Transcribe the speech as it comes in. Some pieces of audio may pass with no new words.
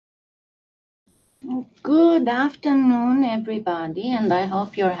Good afternoon, everybody, and I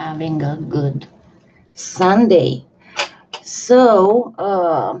hope you're having a good Sunday. So,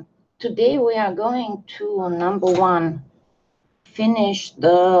 today we are going to number one, finish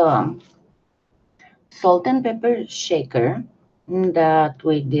the salt and pepper shaker that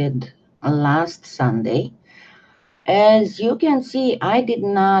we did last Sunday. As you can see, I did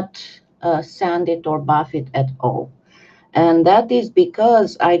not sand it or buff it at all. And that is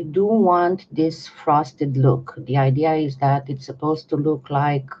because I do want this frosted look. The idea is that it's supposed to look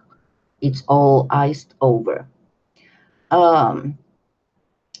like it's all iced over. Um,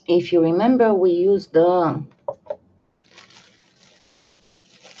 if you remember, we used the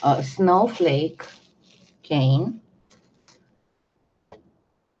snowflake cane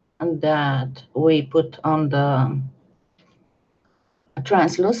that we put on the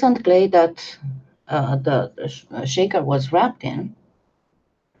translucent clay that the shaker was wrapped in.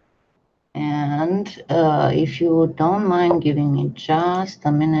 And if you don't mind giving me just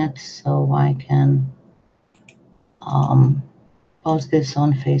a minute so I can um, post this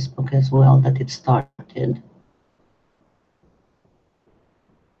on Facebook as well that it started.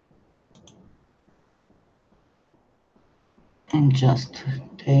 And just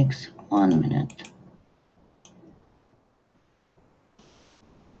takes 1 minute.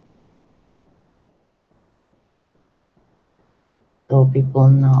 So people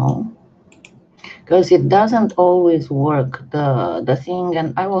know. Because it doesn't always work, the thing,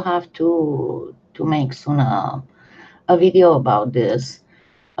 and I will have to make soon a video about this.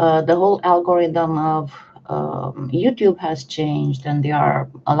 The whole algorithm of YouTube has changed, and there are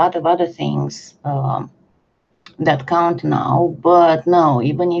a lot of other things that count now. But no,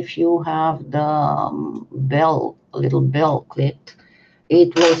 even if you have the bell, little bell clicked,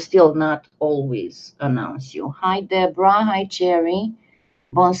 it will still not always announce you. Hi, Deborah. Hi, Cherry.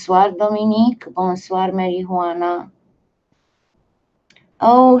 Bonsoir, Dominique. Bonsoir, Marijuana.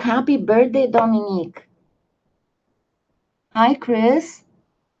 Oh, happy birthday, Dominique. Hi, Chris.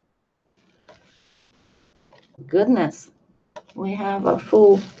 Goodness, we have a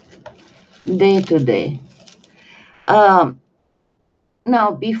full day today. Um,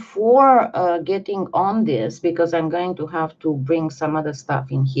 Now, before getting on this, because I'm going to have to bring some other stuff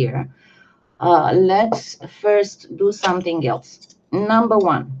in here, let's first do something else. Number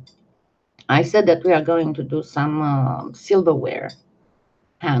one, I said that we are going to do some silverware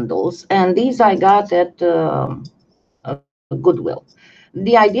handles, and these I got at Goodwill.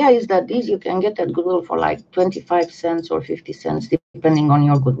 The idea is that these you can get at Goodwill for like 25 cents or 50 cents, depending on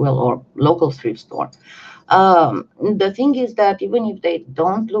your Goodwill or local thrift store. The thing is that even if they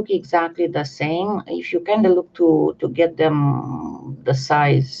don't look exactly the same, if you kind of look to get them the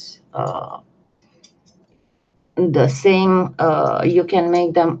size the same, you can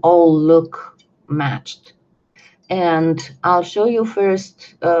make them all look matched. And I'll show you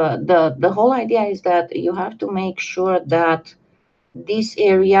first. The whole idea is that you have to make sure that this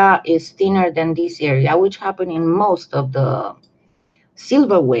area is thinner than this area, which happen in most of the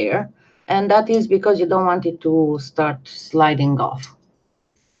silverware, and that is because you don't want it to start sliding off.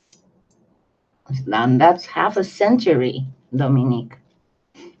 And that's half a century, Dominique.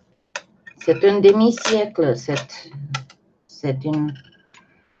 C'est un demi-siècle, c'est une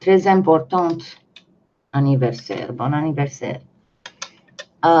très importante anniversaire. Bon anniversaire.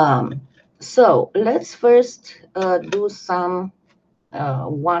 So let's first do some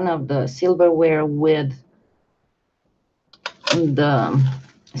one of the silverware with the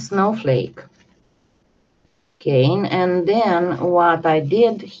snowflake cane, and then what I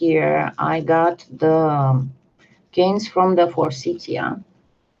did here, I got the canes from the Forsythia,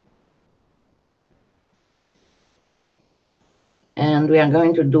 and we are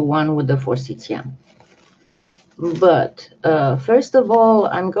going to do one with the Forsythia. But first of all,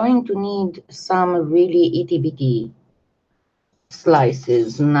 I'm going to need some really itty bitty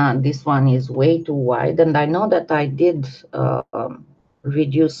slices. Not this one is way too wide, and I know that I did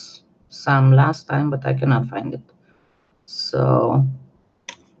reduce some last time, but I cannot find it. So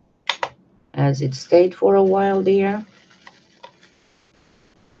as it stayed for a while there.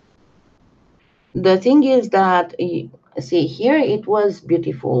 The thing is that, see, here it was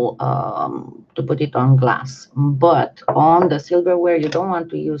beautiful to put it on glass, but on the silverware, you don't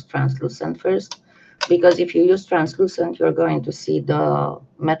want to use translucent first, because if you use translucent, you're going to see the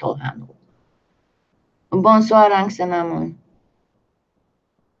metal handle. Bonsoir, Anxenamon.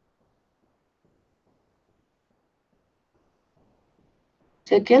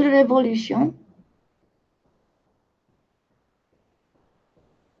 C'est quelle révolution?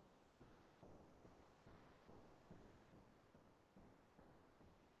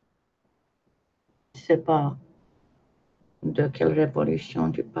 sais pas de quelle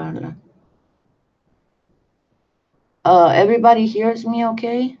révolution tu parles. Everybody hears me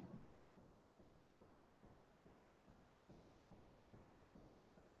okay?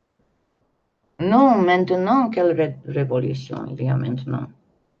 Non, maintenant, quelle révolution il y a maintenant?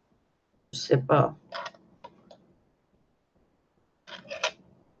 Je sais pas.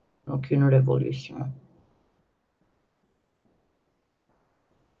 Aucune révolution.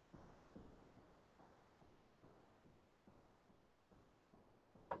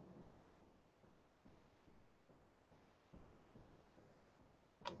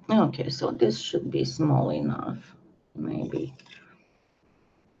 Okay, so this should be small enough. Maybe.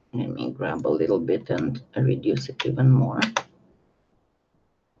 Let me grab a little bit and reduce it even more.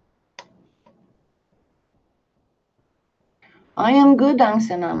 I am good,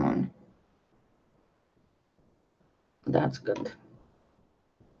 Cinnamon. That's good.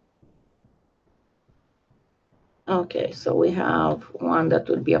 Okay, so we have one that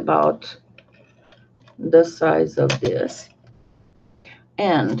would be about the size of this.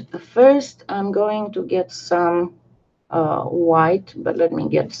 And first, I'm going to get some white, but let me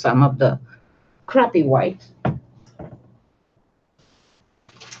get some of the crappy white.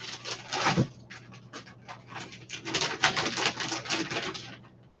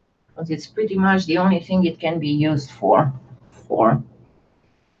 Because it's pretty much the only thing it can be used for.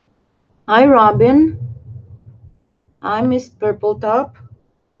 Hi, Robin. Hi, Miss Purple Top.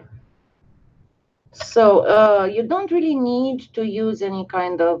 So you don't really need to use any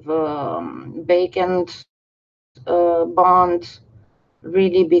kind of vacant bond,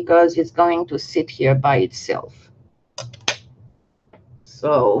 really, because it's going to sit here by itself.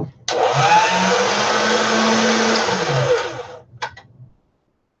 So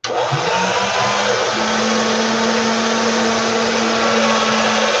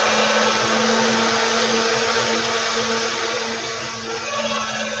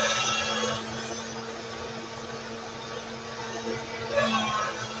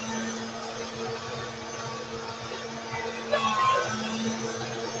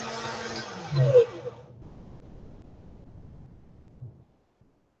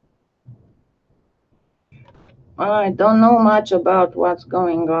I don't know much about what's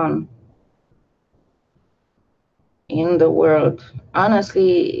going on in the world.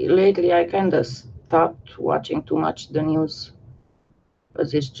 Honestly, lately I kind of stopped watching too much the news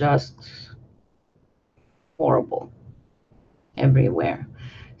because it's just horrible everywhere.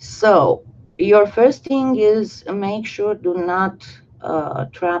 So your first thing is make sure do not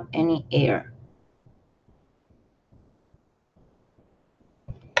trap any air.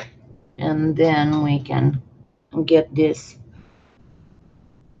 And then we can get this.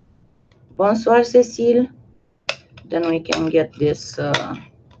 Bonsoir, Cécile. Then we can get this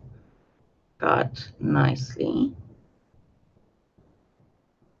cut nicely.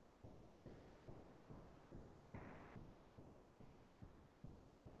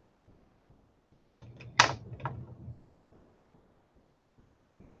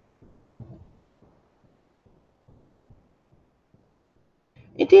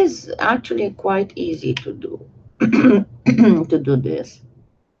 It is actually quite easy to do to do this.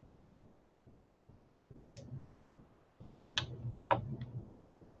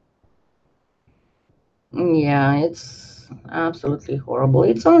 Yeah, it's absolutely horrible.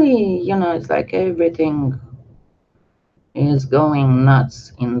 It's only, it's like everything is going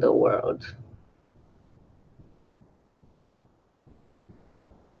nuts in the world.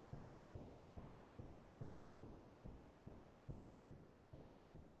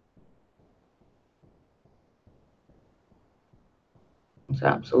 It's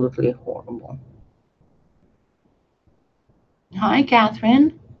absolutely horrible. Hi,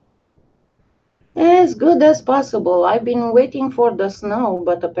 Catherine. As good as possible. I've been waiting for the snow,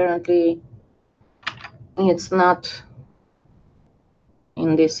 but apparently it's not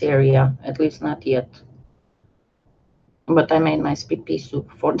in this area, at least not yet. But I made my pea soup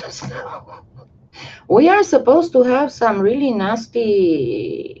for the snow. We are supposed to have some really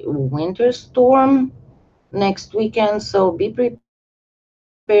nasty winter storm next weekend, so be prepared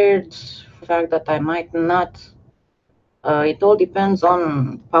for the fact that I might not. It all depends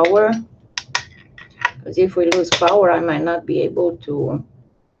on power, because if we lose power, I might not be able to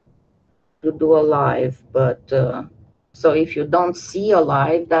do a live. But so if you don't see a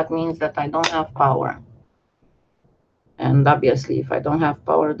live, that means that I don't have power. And obviously, if I don't have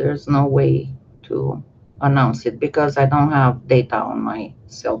power, there's no way to announce it because I don't have data on my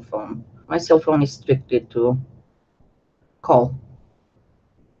cell phone. My cell phone is strictly to call.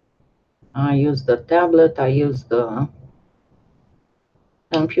 I use the tablet, I use the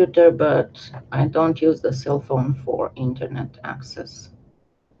computer, but I don't use the cell phone for internet access.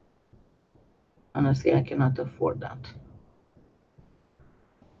 Honestly, I cannot afford that.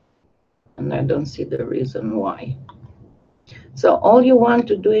 And I don't see the reason why. So all you want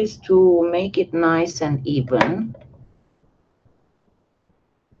to do is to make it nice and even.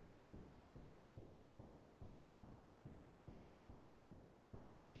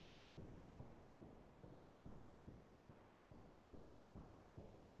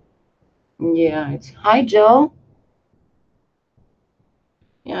 Yeah, it's hi Joe.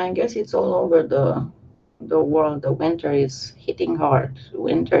 Yeah, I guess it's all over the world. The winter is hitting hard.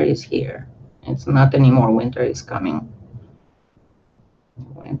 Winter is here. It's not anymore. Winter is coming.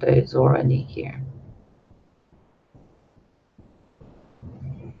 Winter is already here.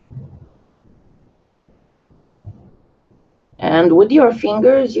 And with your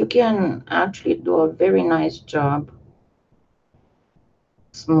fingers, you can actually do a very nice job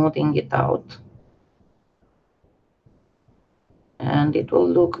smoothing it out. And it will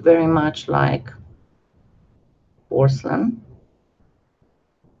look very much like porcelain.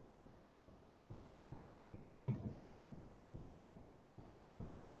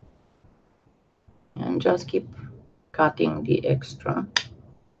 And just keep cutting the extra.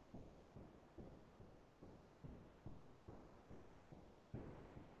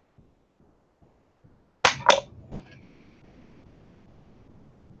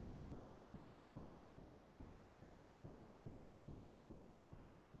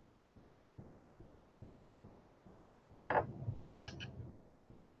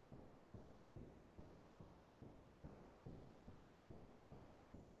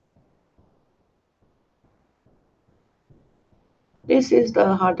 This is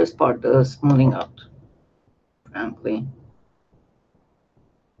the hardest part, the smoothing out, frankly.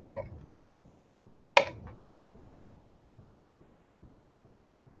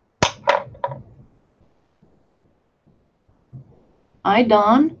 Hi,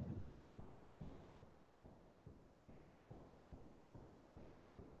 Dawn.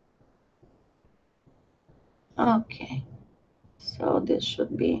 Okay, so this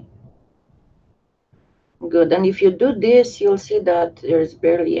should be good. And if you do this, you'll see that there's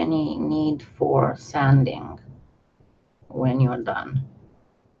barely any need for sanding when you're done.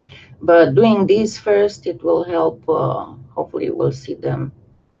 But doing these first, it will help. Hopefully, we'll see them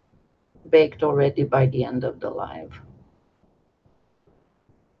baked already by the end of the live.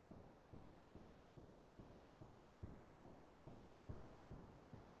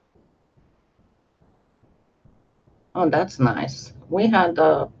 Oh, that's nice. We had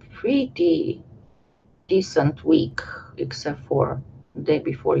a pretty decent week, except for the day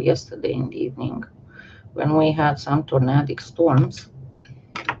before yesterday in the evening when we had some tornadic storms.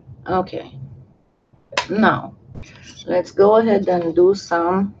 Okay, now let's go ahead and do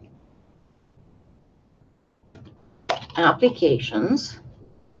some applications.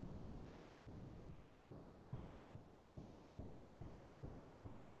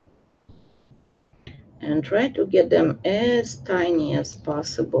 And try to get them as tiny as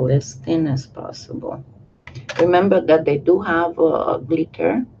possible, as thin as possible. Remember that they do have a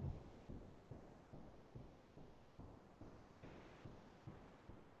glitter.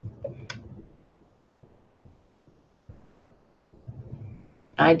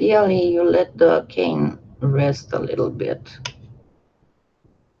 Ideally, you let the cane rest a little bit.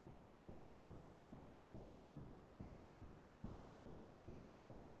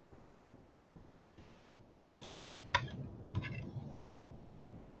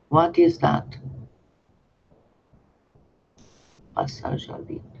 What is that? Passage à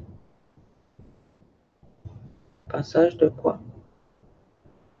vide. Passage de quoi?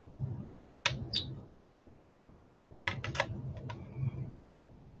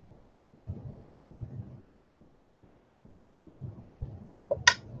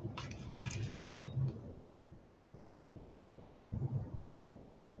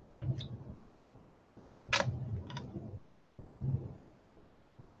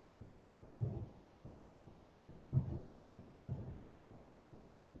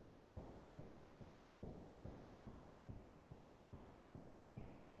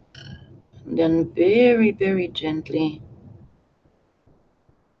 Then very, very gently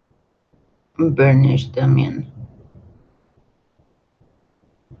burnish them in.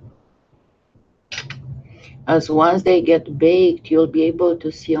 As once they get baked, you'll be able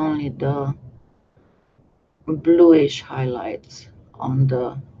to see only the bluish highlights on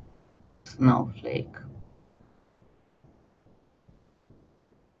the snowflake.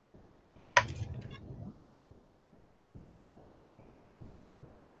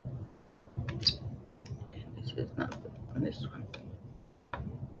 This is not this one.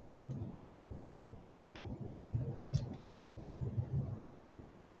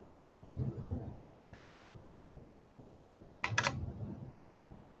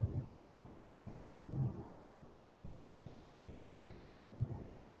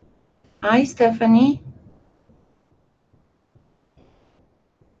 Hi, Stephanie.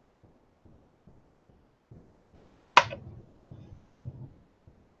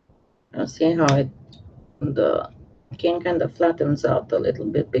 I'll see how the can kind of flattens out a little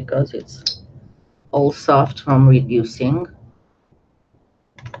bit because it's all soft from reducing.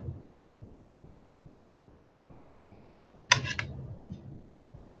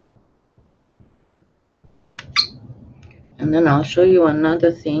 And then I'll show you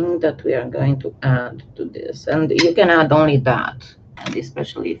another thing that we are going to add to this. And you can add only that, and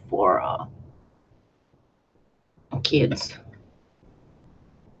especially for kids.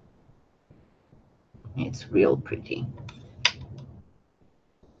 It's real pretty.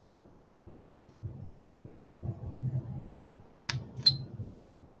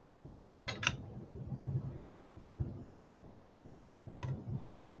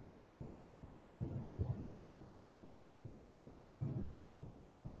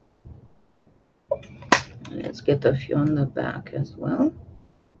 Let's get a few on the back as well.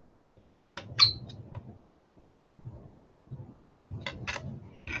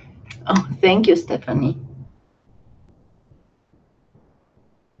 Oh, thank you, Stephanie.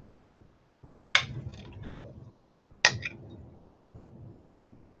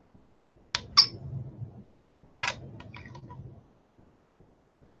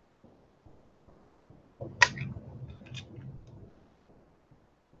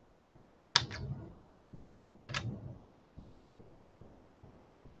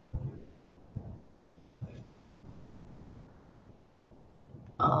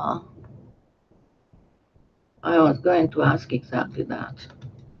 I was going to ask exactly that.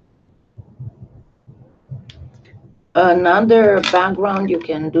 Another background you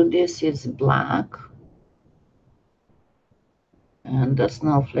can do this is black. And the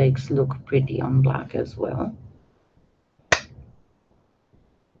snowflakes look pretty on black as well.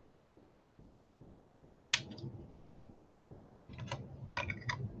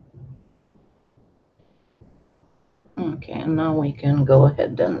 Okay, and now we can go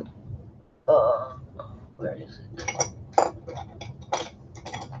ahead and, where is it?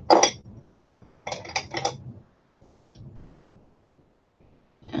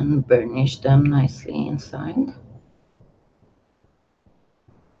 And burnish them nicely inside.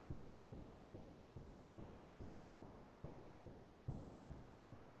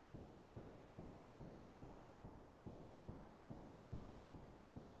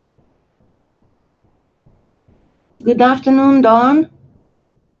 Good afternoon, Dawn.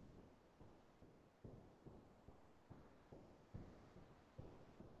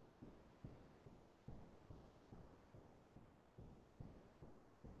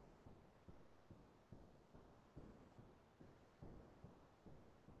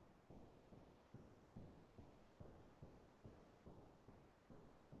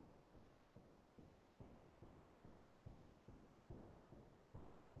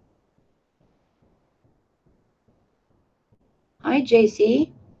 Hi,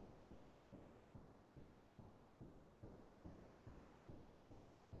 JC.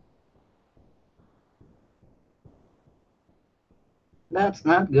 That's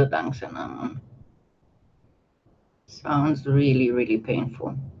not good, Anxana. Sounds really, really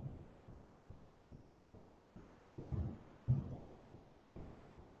painful.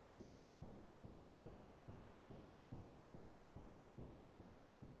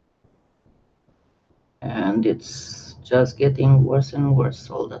 And it's just getting worse and worse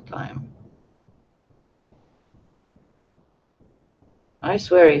all the time. I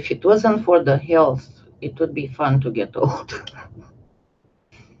swear, if it wasn't for the health, it would be fun to get old.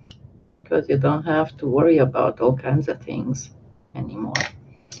 Because you don't have to worry about all kinds of things anymore.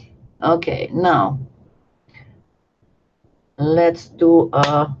 Okay, now let's do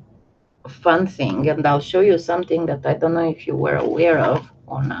a fun thing, and I'll show you something that I don't know if you were aware of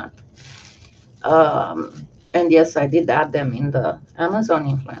or not. And yes, I did add them in the Amazon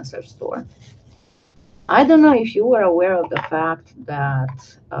influencer store. I don't know if you were aware of the fact that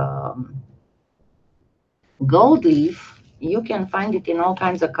gold leaf, you can find it in all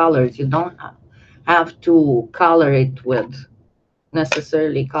kinds of colors. You don't have to color it with,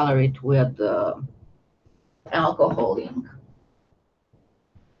 necessarily color it with alcohol ink.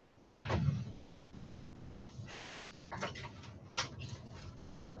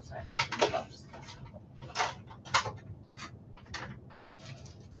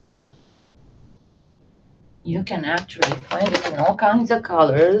 You can actually find it in all kinds of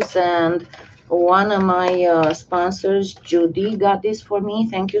colors. And one of my sponsors, Judy, got this for me.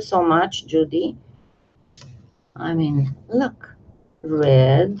 Thank you so much, Judy. I mean, look,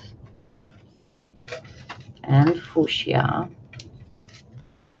 red and fuchsia.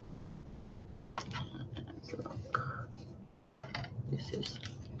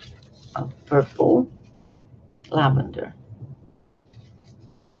 purple, lavender.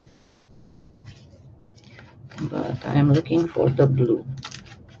 But I'm looking for the blue.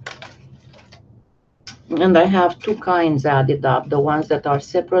 And I have two kinds added up, the ones that are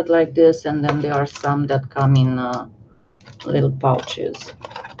separate like this, and then there are some that come in little pouches.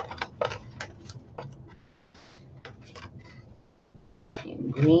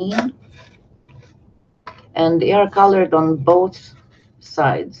 In green. And they are colored on both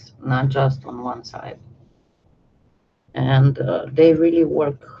sides, not just on one side. And they really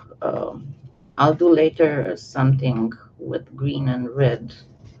work. I'll do later something with green and red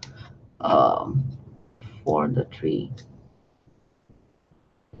for the tree.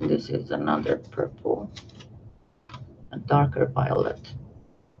 This is another purple, a darker violet.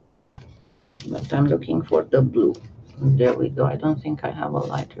 But I'm looking for the blue. There we go. I don't think I have a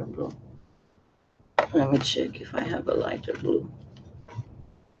lighter blue. Let me check if I have a lighter blue.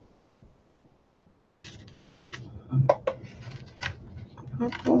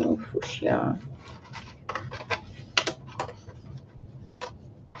 Purple, fuchsia.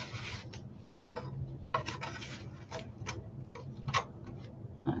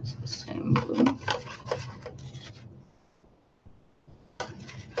 That's the same blue.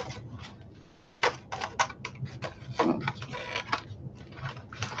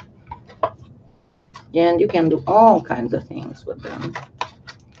 And you can do all kinds of things with them.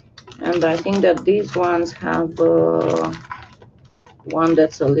 And I think that these ones have one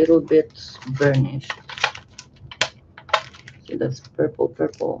that's a little bit burnished. See, that's purple,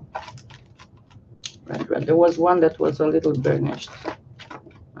 purple. Right, right. There was one that was a little burnished.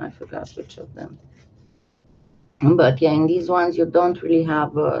 I forgot which of them. But yeah, in these ones, you don't really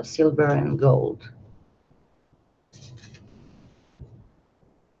have silver and gold.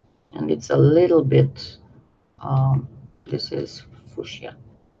 And it's a little bit, this is fuchsia.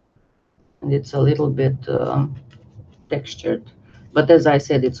 And it's a little bit textured. But as I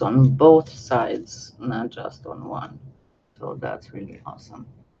said, it's on both sides, not just on one. So that's really awesome.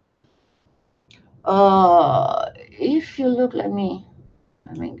 If you look, let me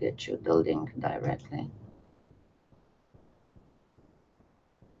get you the link directly.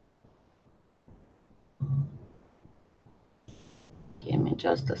 Give me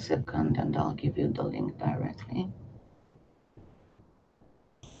just a second and I'll give you the link directly.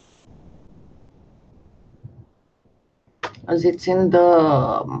 As it's in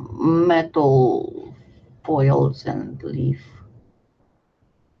the metal foils and leaf.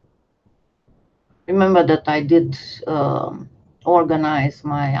 Remember that I did organize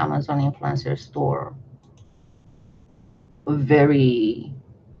my Amazon influencer store very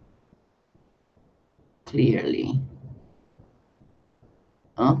clearly.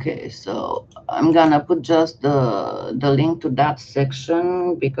 Okay, so I'm gonna put just the link to that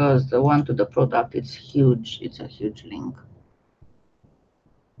section because the one to the product is huge. It's a huge link.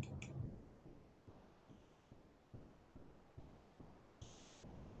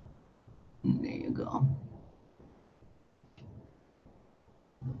 There you go.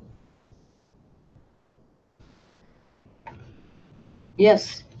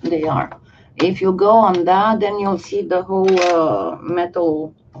 Yes, they are. If you go on that, then you'll see the whole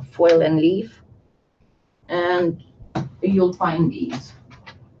metal foil and leaf, and you'll find these.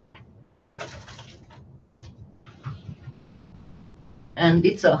 And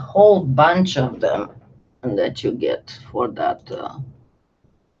it's a whole bunch of them that you get for that.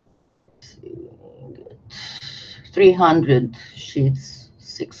 300 sheets,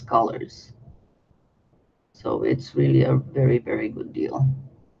 6 colors. So it's really a very, very good deal.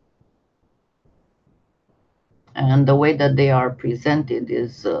 And the way that they are presented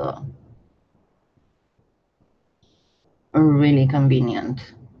is really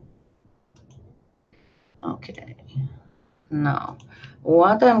convenient. Okay, now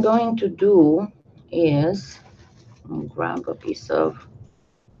what I'm going to do is grab a piece of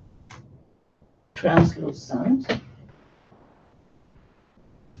translucent.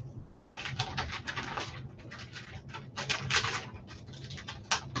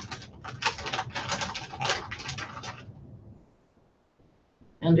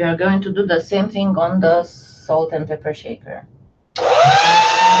 And we are going to do the same thing on the salt and pepper shaker.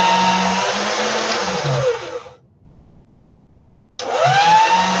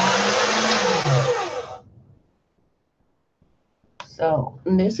 So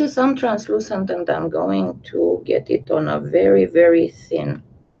this is some translucent and I'm going to get it on a very, very thin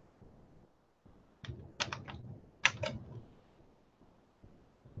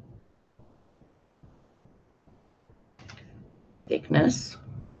thickness.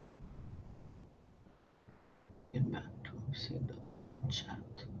 Get back to see the chat.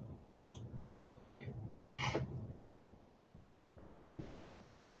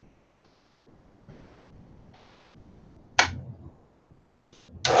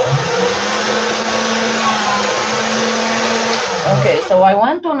 Okay, so I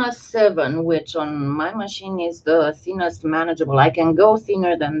went on a 7, which on my machine is the thinnest manageable. I can go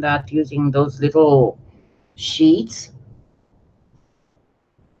thinner than that using those little sheets.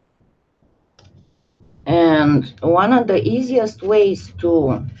 And one of the easiest ways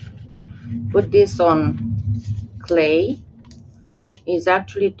to put this on clay is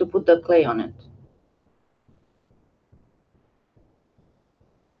actually to put the clay on it.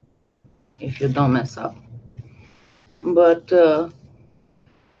 If you don't mess up. But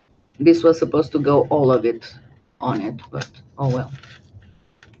this was supposed to go all of it on it, but oh well.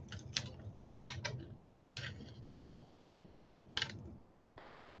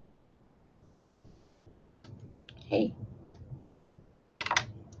 Hey,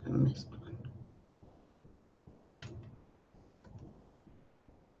 I missed one.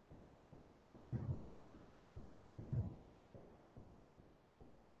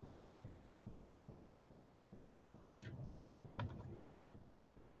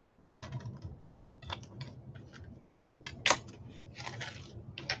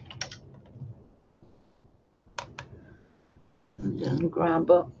 And then grab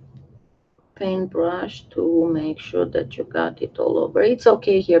a paintbrush to make sure that you got it all over. It's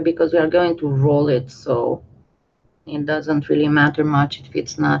okay here because we are going to roll it, so it doesn't really matter much if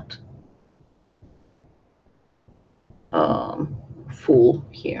it's not full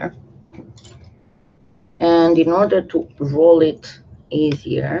here. And in order to roll it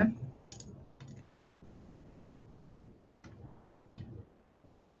easier,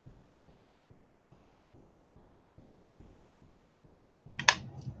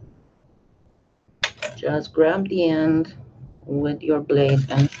 just grab the end with your blade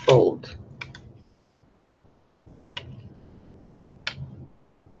and fold.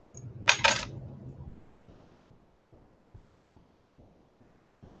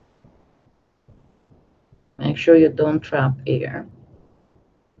 Make sure you don't trap air.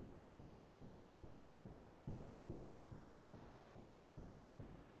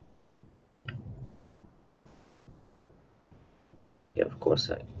 Of course,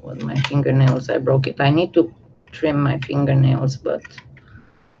 with my fingernails, I broke it. I need to trim my fingernails, but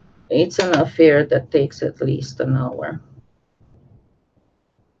it's an affair that takes at least an hour.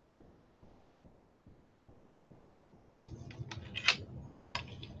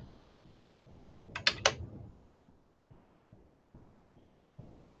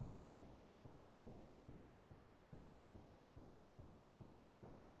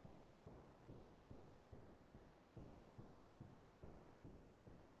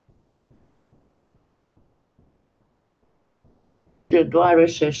 Je dois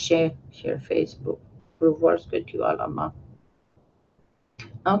rechercher sur Facebook pour voir ce que tu as là-bas.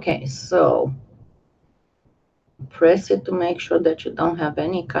 Okay, so press it to make sure that you don't have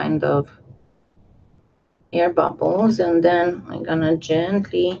any kind of air bubbles, and then I'm gonna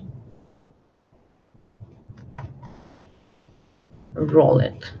gently roll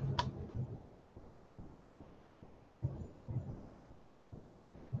it.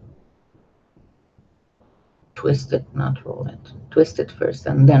 Twist it, not roll it. Twist it first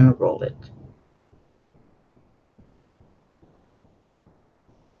and then roll it.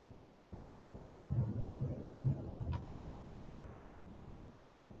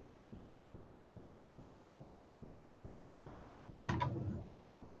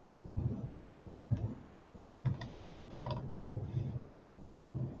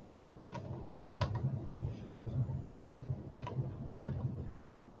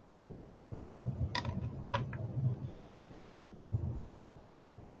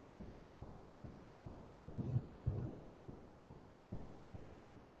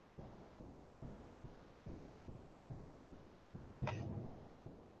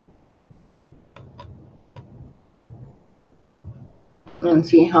 And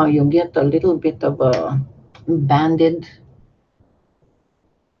see how you get a little bit of a banded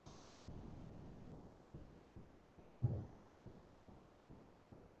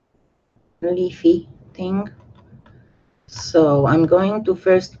leafy thing. So I'm going to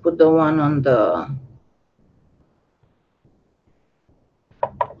first put the one on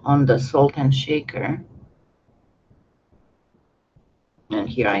the salt and shaker. And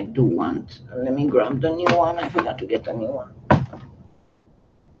here I do want, let me grab the new one. I forgot to get a new one.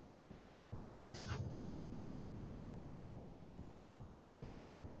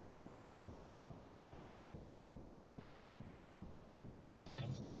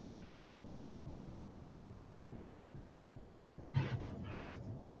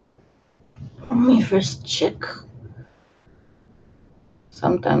 Let me first check.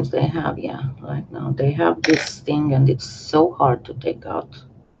 Sometimes they have, yeah, right now they have this thing and it's so hard to take out.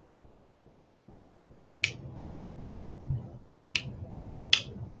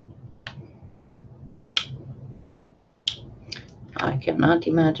 I cannot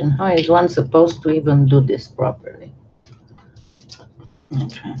imagine how is one supposed to even do this properly. Let me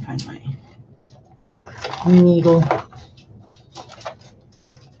try and find my needle.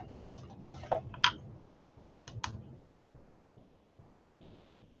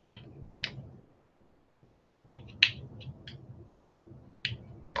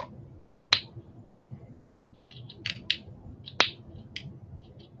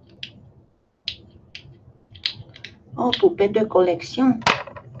 Oh, poupée de collection.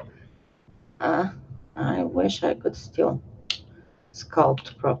 I wish I could still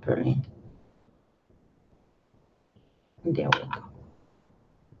sculpt properly. There we go.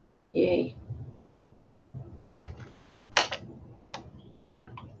 Yay.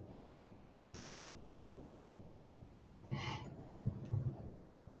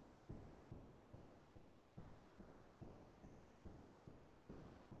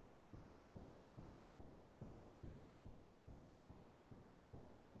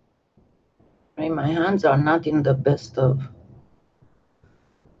 My hands are not in the best of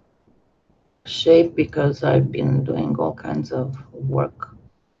shape because I've been doing all kinds of work,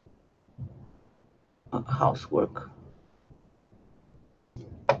 housework.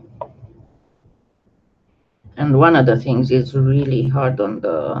 And one of the things is really hard on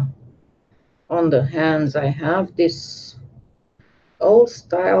the hands. I have this old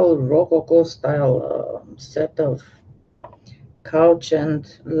style, Rococo style set of couch and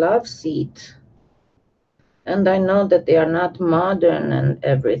love seat. And I know that they are not modern and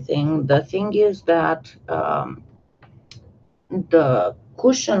everything. The thing is that the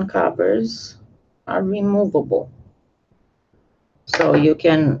cushion covers are removable. So you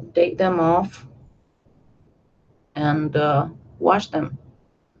can take them off and wash them.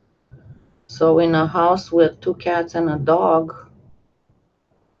 So in a house with 2 cats and a dog,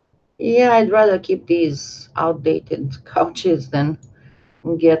 yeah, I'd rather keep these outdated couches than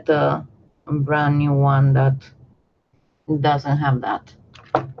get a brand new one that doesn't have that.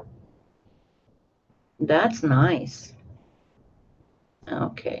 That's nice.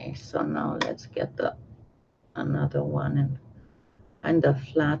 Okay, so now let's get another one and kind of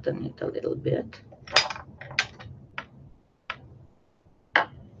flatten it a little bit.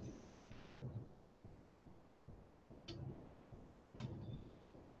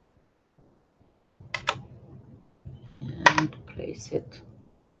 And place it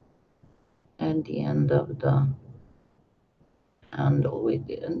at the end of the handle we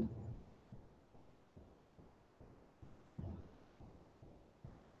did.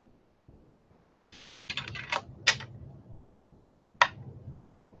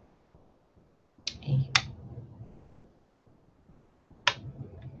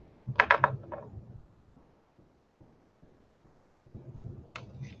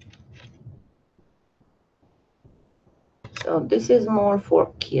 So this is more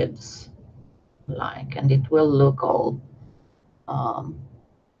for kids, and it will look all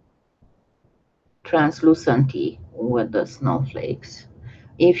translucent-y with the snowflakes.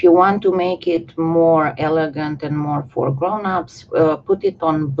 If you want to make it more elegant and more for grown-ups, put it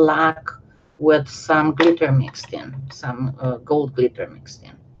on black with some glitter mixed in, some gold glitter mixed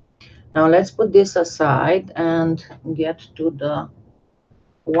in. Now let's put this aside and get to the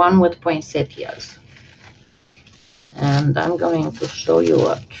one with poinsettias. And I'm going to show you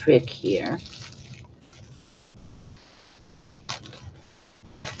a trick here.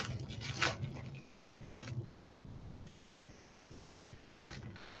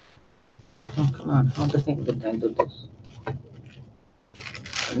 Oh, come on, how the heck did I do this?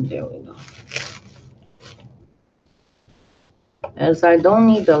 And there we go. As I don't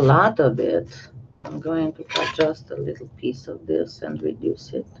need a lot of it, I'm going to cut just a little piece of this and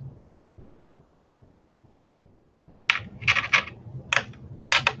reduce it.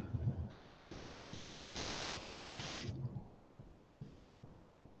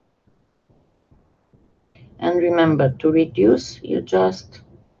 And remember, to reduce, you just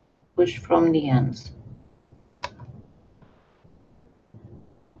push from the ends.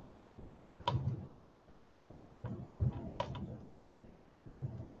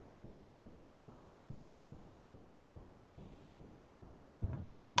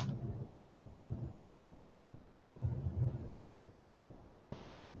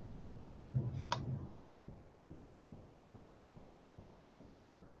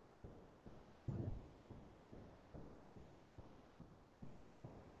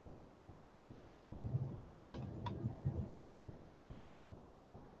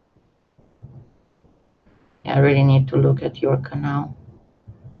 I really need to look at your canal,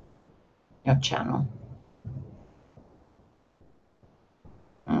 your channel.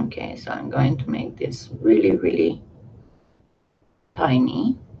 Okay, so I'm going to make this really, really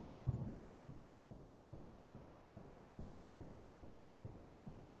tiny.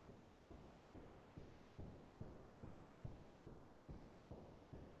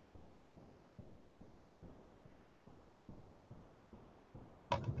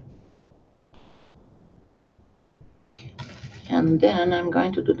 And then I'm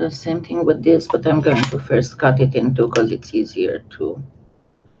going to do the same thing with this, but I'm going to first cut it in two because it's easier to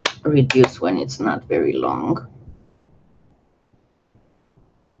reduce when it's not very long.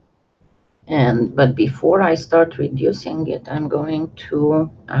 But before I start reducing it, I'm going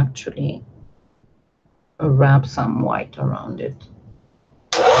to actually wrap some white around it.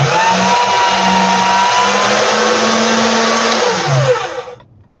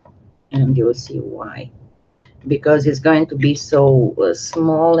 And you'll see why. Because it's going to be so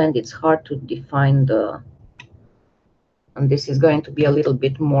small and it's hard to define the, and this is going to be a little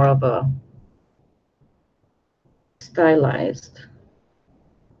bit more of a stylized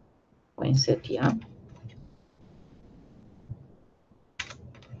poinsettia.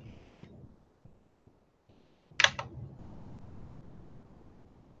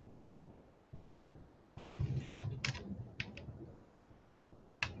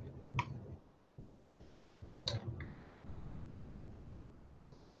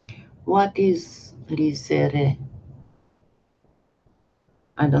 What is risere?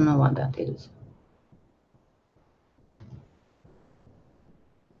 I don't know what that is.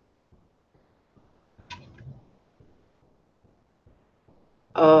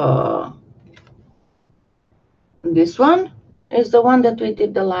 This one is the one that we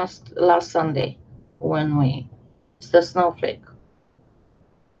did the last Sunday when it's the snowflake.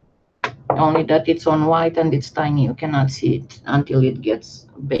 Only that it's on white and it's tiny. You cannot see it until it gets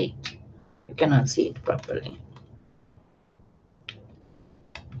baked. You cannot see it properly.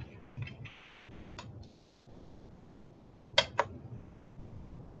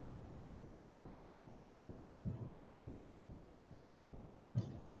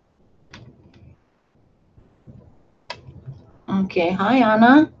 Okay, hi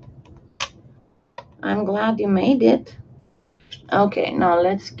Anna. I'm glad you made it. Okay, now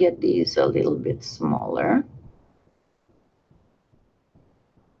let's get these a little bit smaller.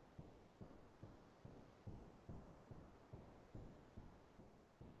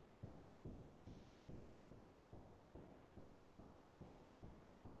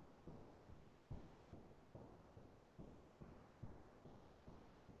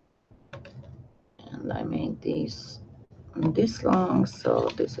 And I made these this long, so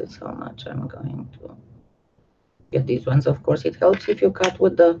this is how much I'm going to get these ones. Of course, it helps if you cut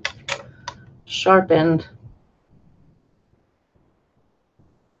with the sharp end.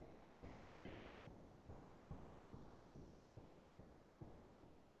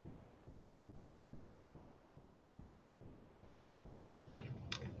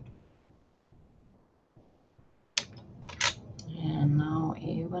 And now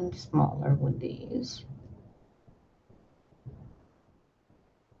even smaller with these.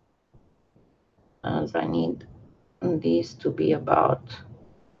 As I need these to be about,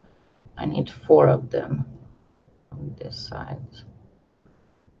 I need 4 of them on this side,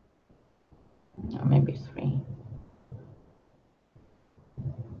 or maybe 3.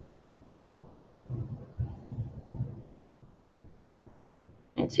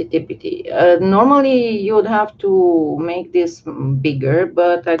 It's itty bitty. Normally you would have to make this bigger,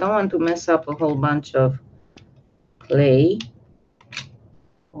 but I don't want to mess up a whole bunch of clay.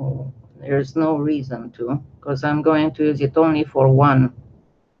 Oh, there's no reason to, because I'm going to use it only for 1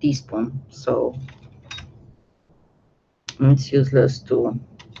 teaspoon, so it's useless to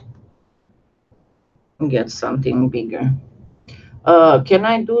get something bigger. Can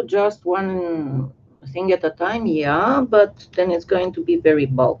I do just one thing at a time? Yeah, but then it's going to be very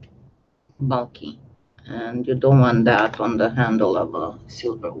bulky, and you don't want that on the handle of a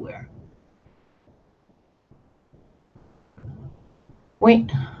silverware.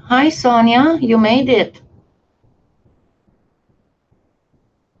 Wait, hi Sonia, you made it.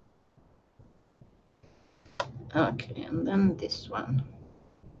 Okay, and then this one.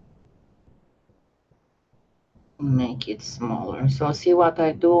 Make it smaller. So see what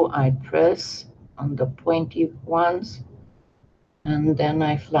I do? I press on the pointy ones, and then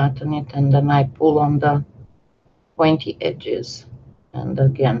I flatten it, and then I pull on the pointy edges, and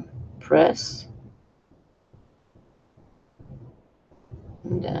again press,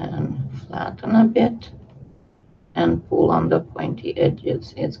 and then flatten a bit and pull on the pointy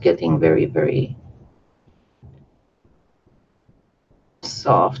edges. It's getting very, very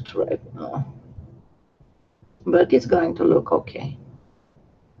soft right now, but it's going to look okay.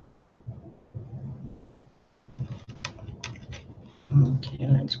 Okay,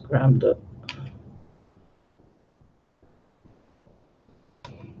 let's grab the...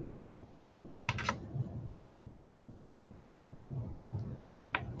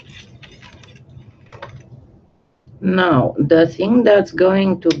 Now, the thing that's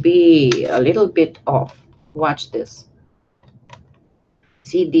going to be a little bit off, watch this.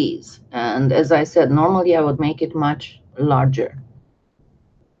 See these, and as I said, normally I would make it much larger.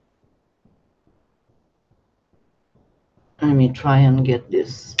 Let me try and get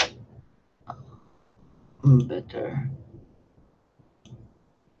this better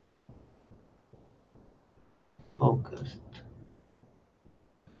focused.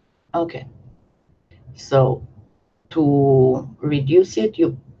 Okay, so to reduce it,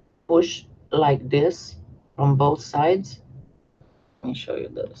 you push like this from both sides. Let me show you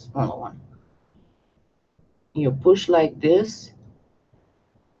the smaller one. You push like this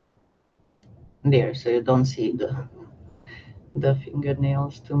there, so you don't see the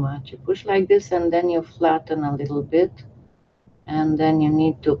fingernails too much. You push like this, and then you flatten a little bit, and then you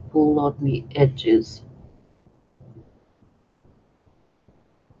need to pull on the edges.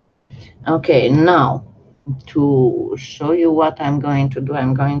 Okay, now to show you what I'm going to do,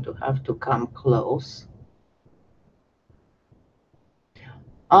 I'm going to have to come close.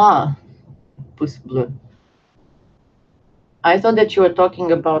 Ah, puss bleu. I thought that you were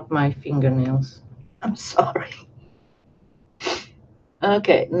talking about my fingernails. I'm sorry.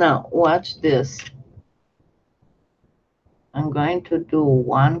 Okay, now watch this. I'm going to do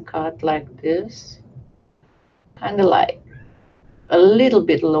one cut like this, kind of like a little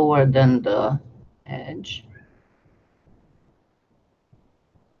bit lower than the edge.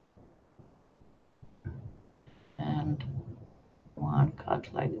 And one cut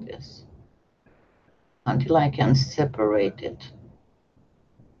like this until I can separate it.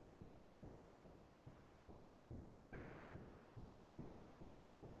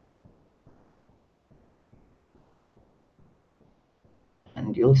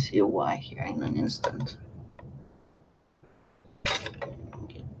 And you'll see why here in an instant.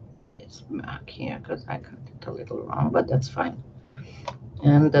 It's back here because I cut it a little wrong, but that's fine.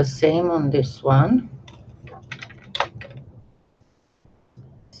 And the same on this one.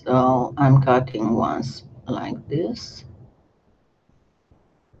 So I'm cutting once like this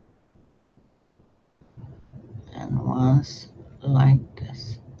and once like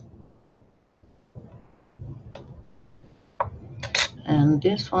this. And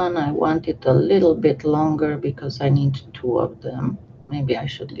this one I want it a little bit longer because I need two of them. Maybe I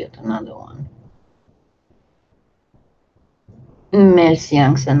should get another one. Merci,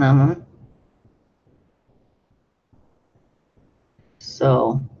 Anxenama.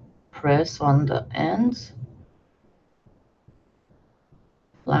 So press on the ends,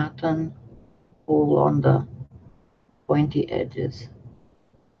 flatten, pull on the pointy edges.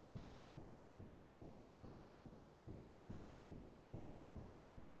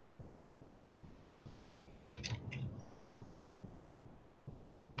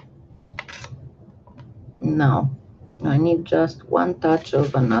 Now, I need just one touch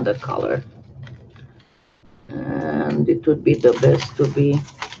of another color. And it would be the best to be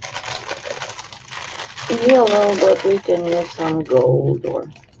yellow, but we can use some gold or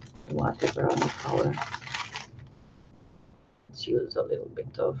whatever other color. Let's use a little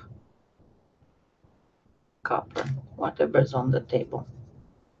bit of copper, whatever's on the table.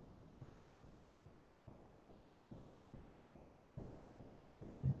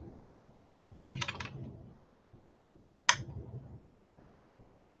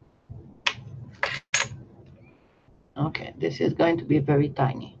 Okay, this is going to be very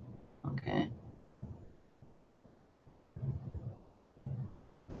tiny. Okay.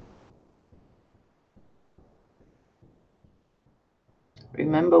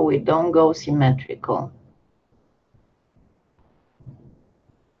 Remember, we don't go symmetrical.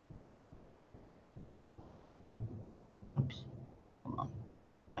 Oops, come on,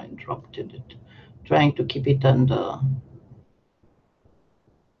 I dropped it. Trying to keep it under.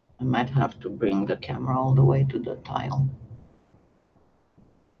 I might have to bring the camera all the way to the tile.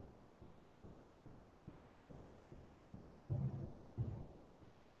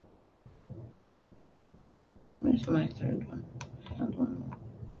 Where's my third one? Third one.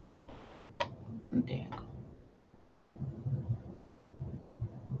 There you go.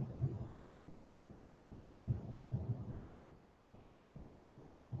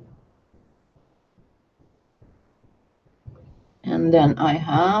 And then I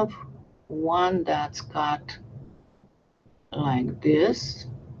have one that's cut like this,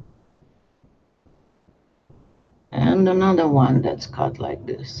 and another one that's cut like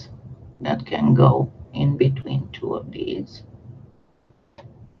this, that can go in between two of these.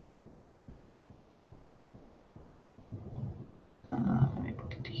 Let me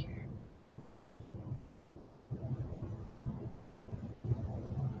put it here.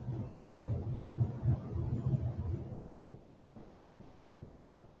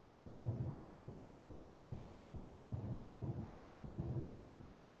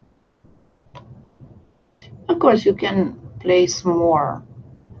 Of course, you can place more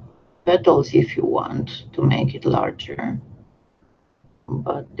petals if you want to make it larger,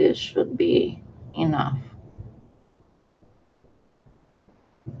 but this should be enough.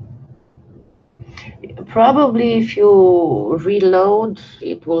 Probably if you reload,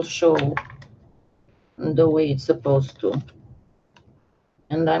 it will show the way it's supposed to.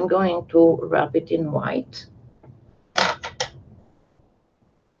 And I'm going to wrap it in white.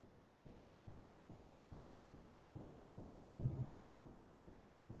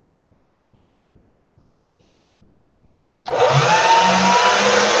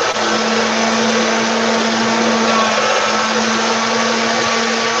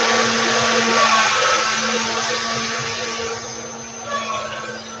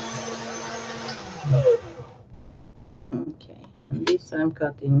 Okay, and this I'm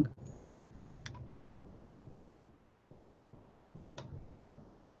cutting.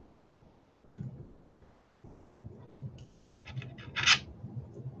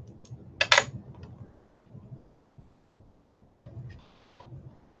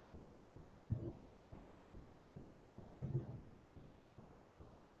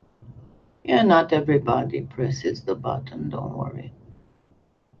 Yeah, not everybody presses the button, don't worry.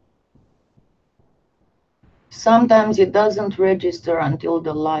 Sometimes it doesn't register until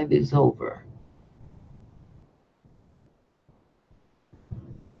the live is over.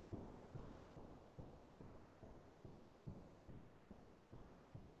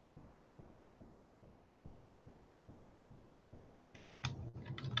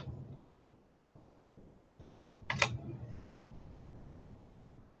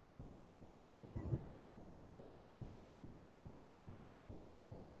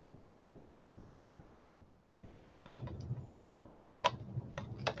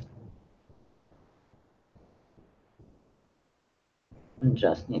 I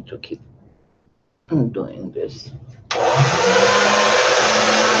just need to keep doing this.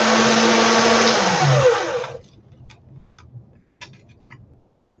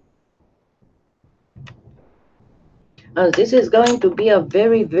 This is going to be a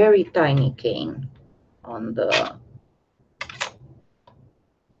very, very tiny cane on the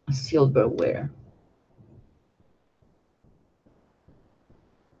silverware.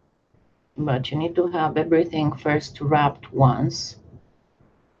 But you need to have everything first wrapped once,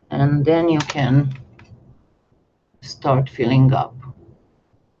 and then you can start filling up.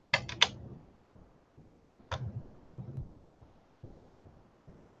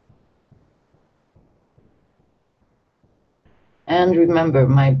 And remember,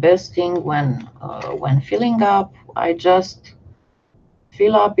 my best thing when filling up, I just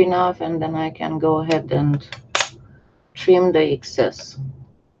fill up enough and then I can go ahead and trim the excess.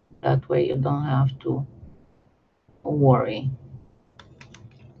 That way you don't have to worry.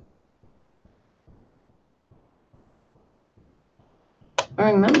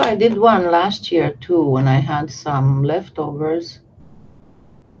 I remember I did one last year too when I had some leftovers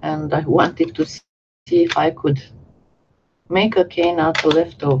and I wanted to see if I could make a cane out of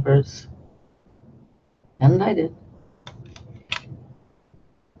leftovers. And I did.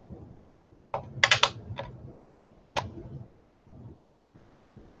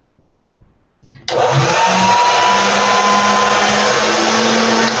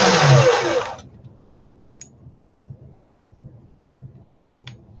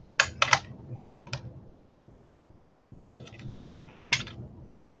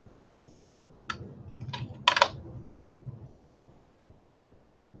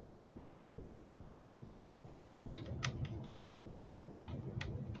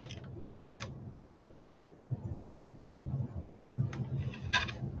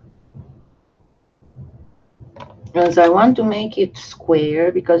 Because I want to make it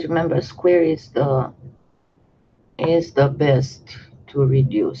square, because remember, square is the best to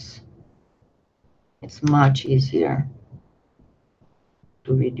reduce. It's much easier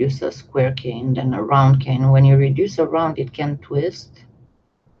to reduce a square cane than a round cane. When you reduce a round, it can twist.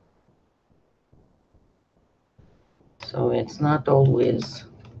 So it's not always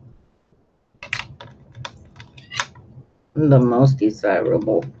the most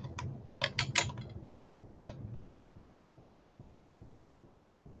desirable.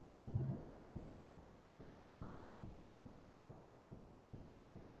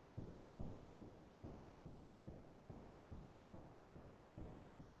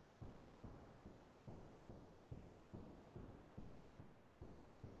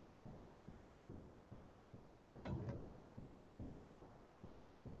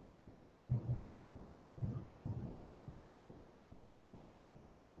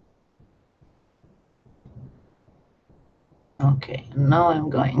 Okay, now I'm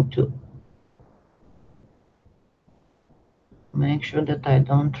going to make sure that I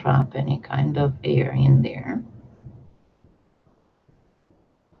don't trap any kind of air in there.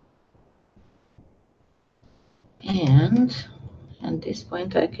 And at this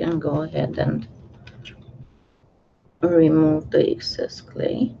point I can go ahead and remove the excess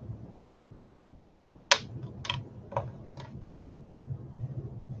clay.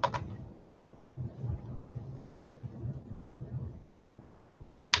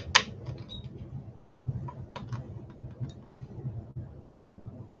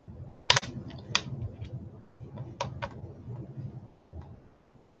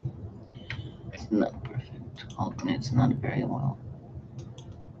 It's not perfect. Oh, it's not very well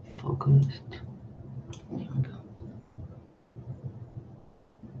focused. There we go.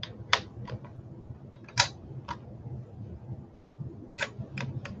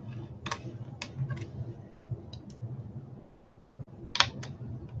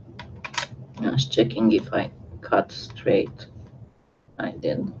 I was checking if I cut straight. I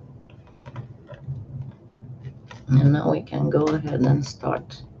did. And now we can go ahead and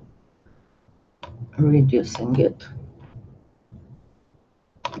start reducing it.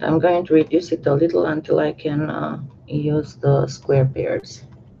 I'm going to reduce it a little until I can use the square pairs.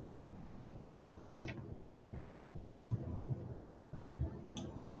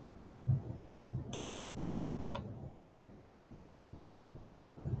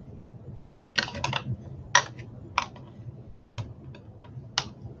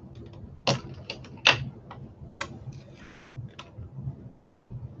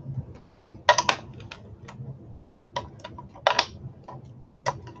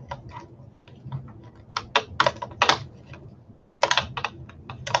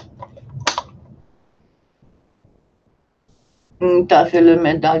 T'as fait le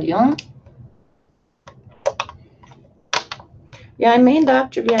médaillon? Yeah, I made a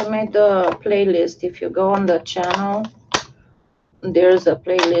playlist. If you go on the channel, there's a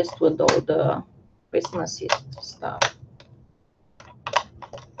playlist with all the Christmassy stuff.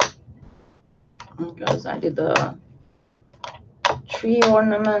 Because I did a tree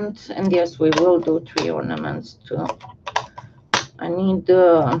ornament, and yes, we will do tree ornaments too. I need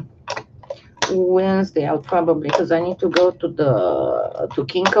Wednesday. I'll probably, because I need to go to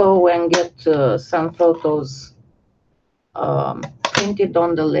Kinko and get some photos printed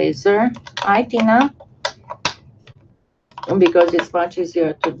on the laser. Hi, Tina. Because it's much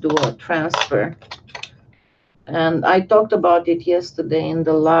easier to do a transfer. And I talked about it yesterday in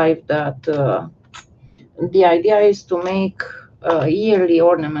the live that the idea is to make yearly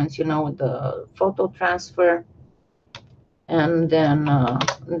ornaments, you know, with the photo transfer, and then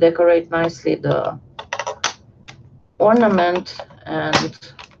decorate nicely the ornament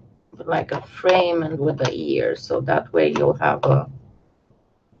and like a frame and with the ear. So that way you'll have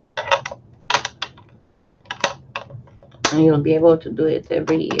you'll be able to do it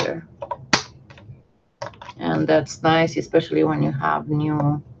every year. And that's nice, especially when you have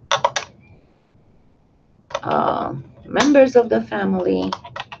new members of the family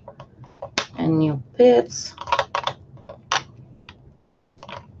and new pets.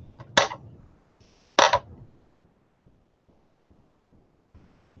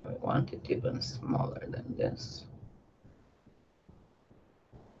 I want it even smaller than this.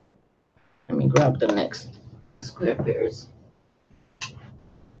 Let me grab the next square pairs.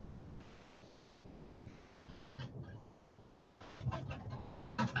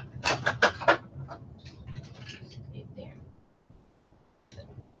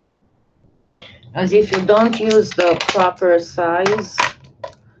 As if you don't use the proper size,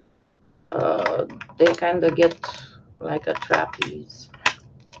 they kind of get like a trapeze.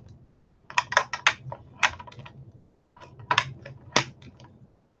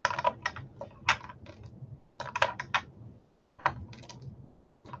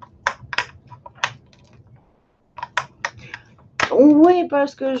 Oui,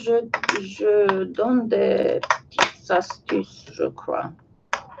 parce que je donne des petites astuces, je crois.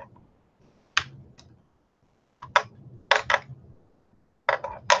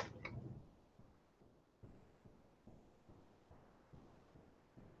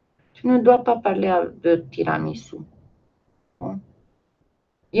 Tu ne dois pas parler de tiramisu.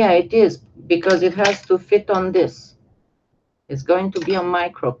 Yeah, it is, because it has to fit on this. It's going to be a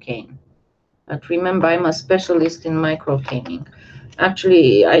micro cane. But remember, I'm a specialist in micro caning.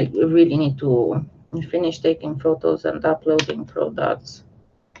 Actually, I really need to finish taking photos and uploading products.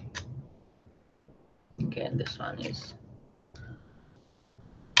 Okay, this one is.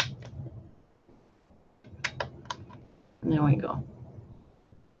 There we go.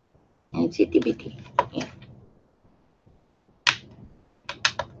 It's itty bitty. Yeah.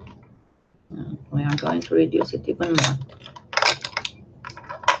 We are going to reduce it even more.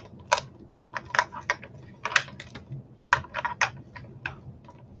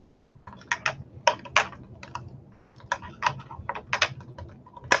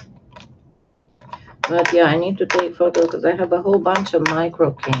 But yeah, I need to take photos because I have a whole bunch of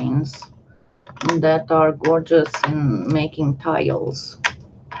micro canes that are gorgeous in making tiles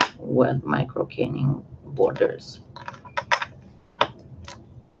with micro caning borders.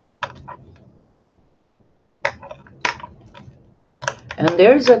 And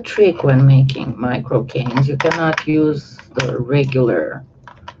there's a trick when making micro canes. You cannot use the regular,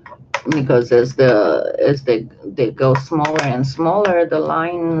 because as they go smaller and smaller, the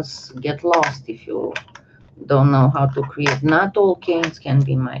lines get lost if you don't know how to create. Not all canes can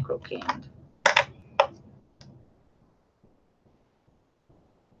be micro caned.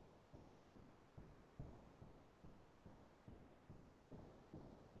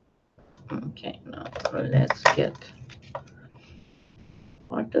 Okay, now let's get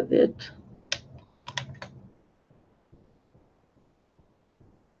part of it.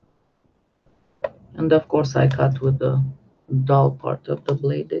 And of course I cut with the dull part of the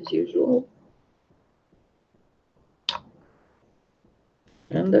blade as usual.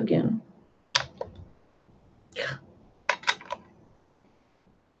 And again.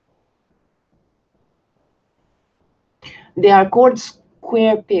 They are called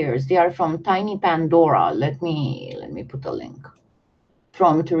square pairs. They are from Tiny Pandora. Let me put a link.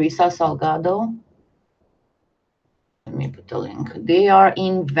 From Teresa Salgado. Let me put a link. They are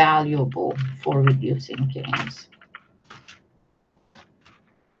invaluable for reducing canes.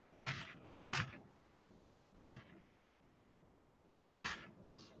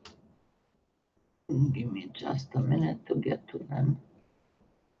 Give me just a minute to get to them.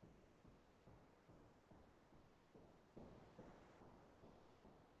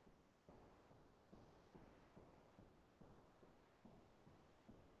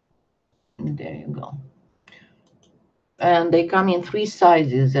 There you go. And they come in 3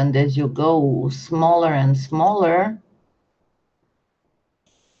 sizes, and as you go smaller and smaller,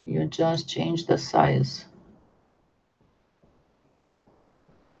 you just change the size.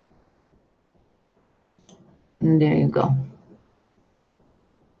 And there you go.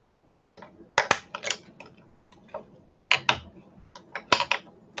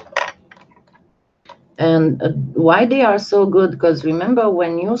 And why they are so good, because remember,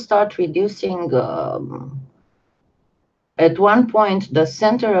 when you start reducing, at one point the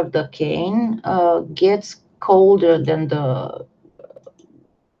center of the cane gets colder than the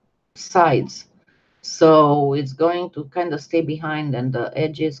sides, so it's going to kind of stay behind and the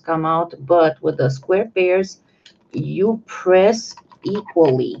edges come out. But with the square pairs, you press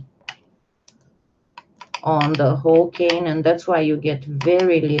equally on the whole cane, and that's why you get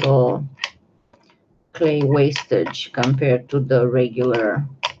very little clay wastage compared to the regular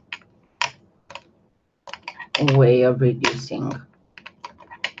way of reducing.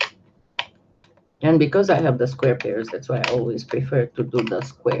 And because I have the square pairs, that's why I always prefer to do the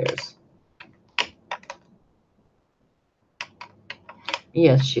squares.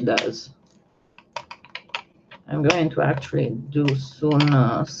 Yes, she does. I'm going to actually do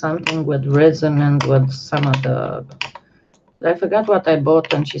soon something with resin and with some of the... I forgot what I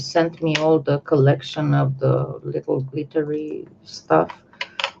bought, and she sent me all the collection of the little glittery stuff.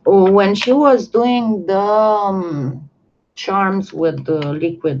 Oh, when she was doing the charms with the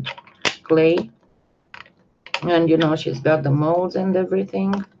liquid clay, and you know, she's got the molds and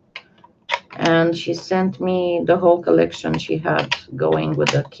everything, and she sent me the whole collection she had going with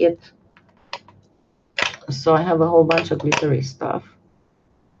the kit. So I have a whole bunch of glittery stuff.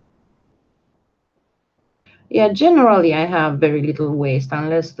 Yeah, generally I have very little waste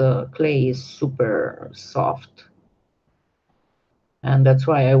unless the clay is super soft. And that's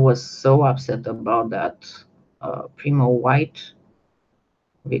why I was so upset about that Premo white,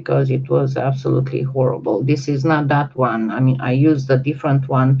 because it was absolutely horrible. This is not that one. I mean, I used a different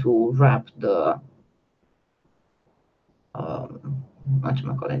one to wrap the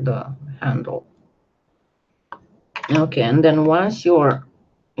whatchamacallit, the handle. Okay, and then once you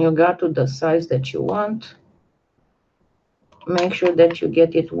got to the size that you want, make sure that you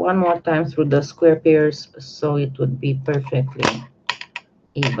get it one more time through the square pairs so it would be perfectly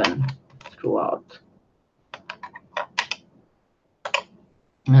even throughout.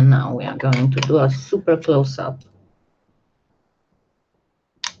 And now we are going to do a super close-up.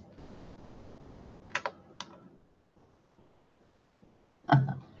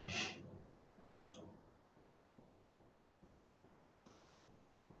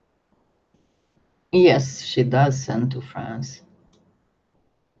 Yes, she does send to France.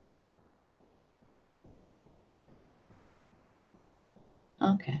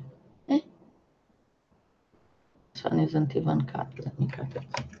 Okay. This one isn't even cut. Let me cut it.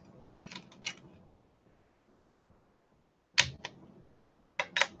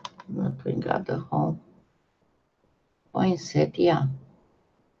 But we got the whole poinsettia.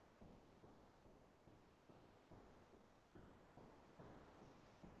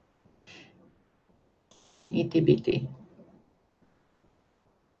 Itty bitty.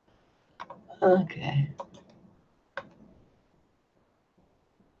 Okay.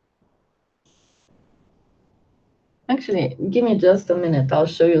 Actually, give me just a minute. I'll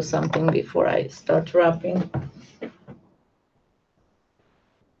show you something before I start wrapping.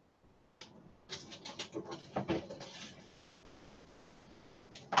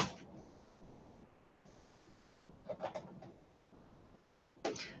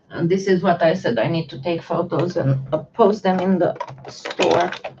 And this is what I said. I need to take photos and post them in the store.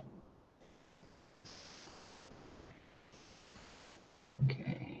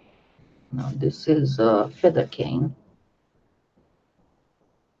 Okay. Now this is a feather cane.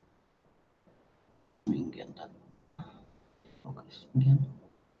 Let me get that focus again.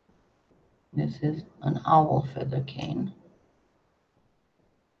 This is an owl feather cane.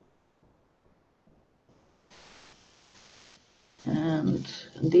 And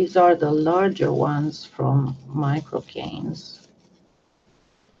these are the larger ones from micro canes.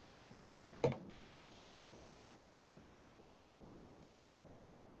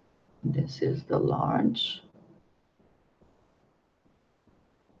 This is the large.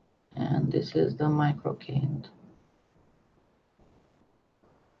 And this is the micro cane.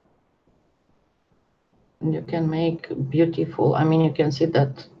 And you can make beautiful, I mean, you can see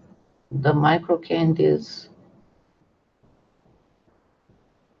that the micro cane is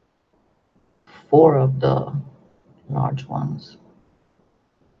 4 of the large ones.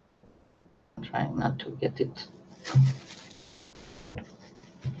 I'm trying not to get it.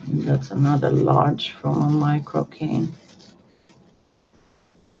 That's another large from a micro cane.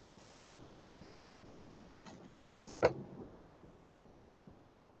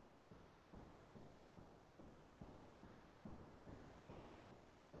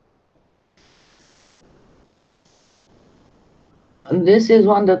 This is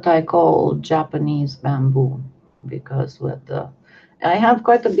one that I call Japanese bamboo because with the, I have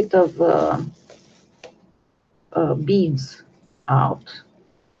quite a bit of beads out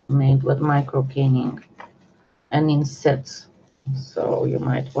made with micro caning and in sets. So you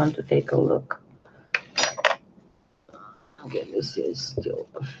might want to take a look. Okay, this is still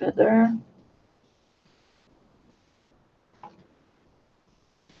a feather.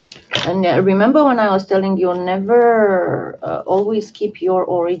 And remember when I was telling you never always keep your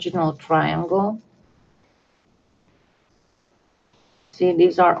original triangle? See,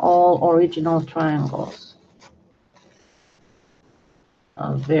 these are all original triangles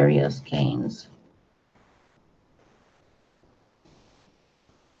of various canes.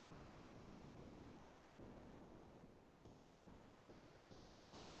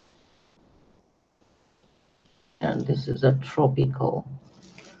 And this is a tropical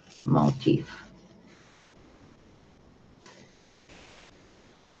motif.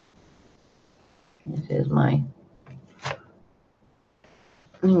 This is my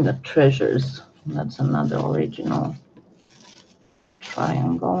the treasures. That's another original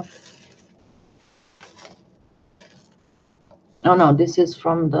triangle. Oh no, this is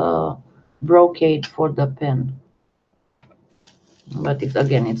from the brocade for the pen. But it's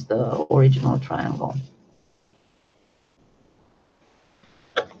again, it's the original triangle.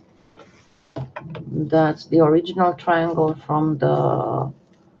 That's the original triangle from the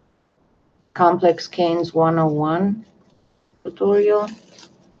Complex Canes 101 tutorial.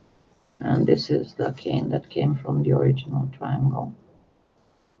 And this is the cane that came from the original triangle.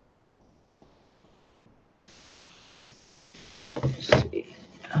 Let's see.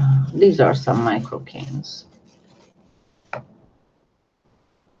 These are some micro canes. I'm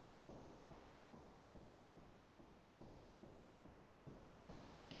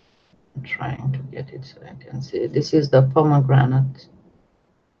trying to get it so I can see. This is the pomegranate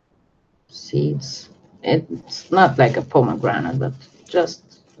seeds. It's not like a pomegranate, but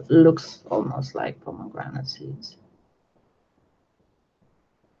just looks almost like pomegranate seeds.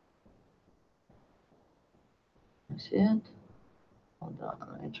 You see it? Hold on,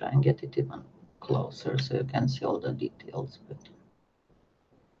 let me try and get it even closer so you can see all the details. But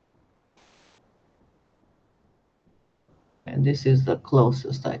and this is the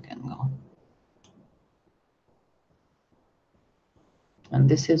closest I can go. And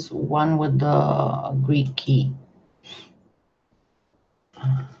this is one with the Greek key.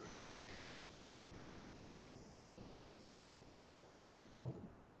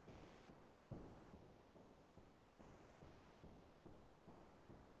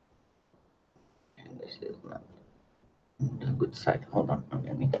 This is not a good side. Hold on,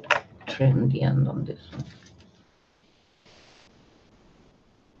 let me trim the end on this one.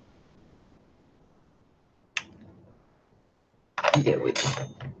 There we go.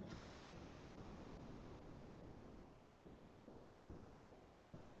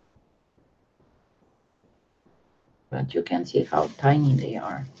 But you can see how tiny they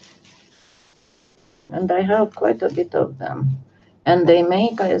are. And I have quite a bit of them. And they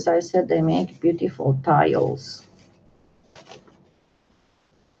make, as I said, they make beautiful tiles.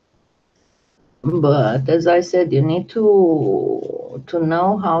 But as I said, you need to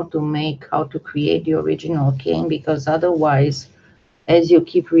know how to create the original cane, because otherwise, as you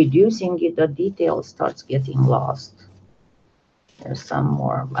keep reducing it, the detail starts getting lost. There's some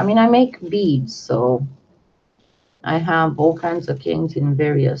more. I mean, I make beads, so I have all kinds of canes in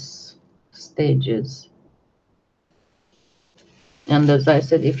various stages. And as I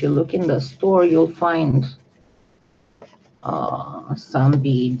said, if you look in the store, you'll find some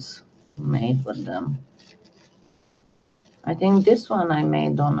beads made with them. I think this one I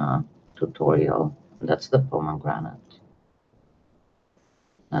made on a tutorial. That's the pomegranate.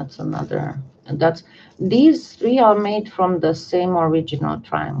 That's another. And that's, these three are made from the same original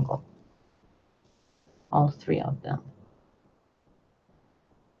triangle. All three of them.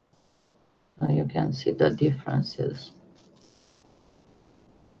 So you can see the differences.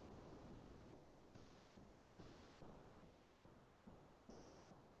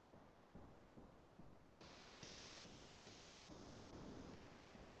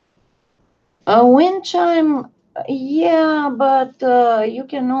 A wind chime, yeah, but you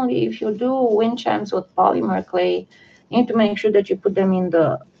can only, if you do wind chimes with polymer clay, you need to make sure that you put them in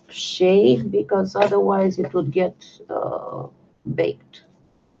the shade, because otherwise it would get baked,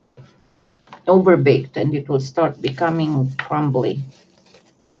 over-baked, and it will start becoming crumbly.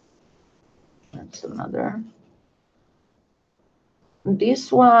 That's another.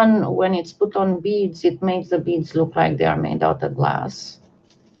 This one, when it's put on beads, it makes the beads look like they are made out of glass.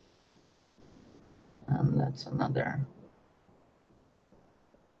 And that's another.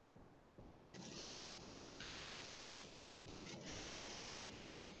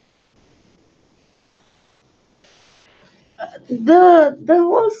 The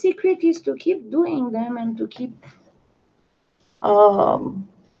whole secret is to keep doing them and to keep, you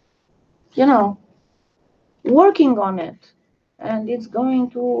know, working on it, and it's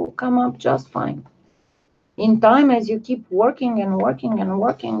going to come up just fine. In time, as you keep working and working and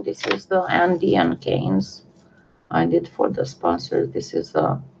working, this is the Andean canes I did for the sponsor. This is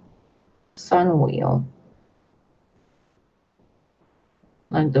a sun wheel,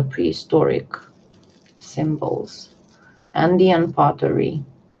 like the prehistoric symbols, Andean pottery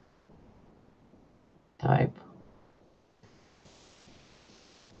type.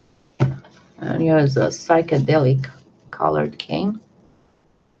 And here's a psychedelic colored cane.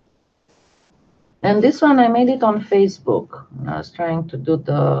 And this one, I made it on Facebook. I was trying to do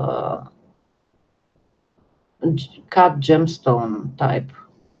the cut gemstone type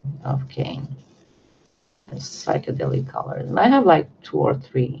of cane. It's psychedelic colors. And I have like 2 or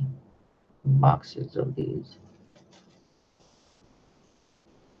 3 boxes of these.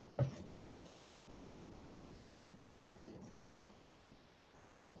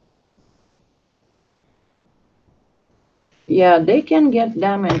 Yeah, they can get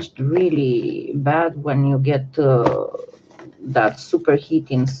damaged really bad when you get that super heat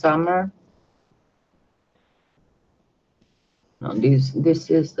in summer. No, this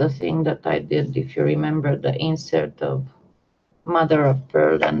is the thing that I did, if you remember, the insert of mother of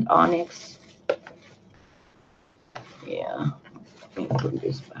pearl and onyx. Yeah, let me put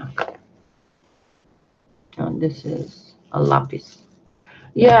this back. And this is a lapis.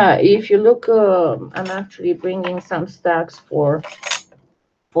 Yeah, if you look, I'm actually bringing some stacks for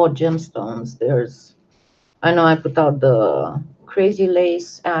gemstones. There's, I know I put out the crazy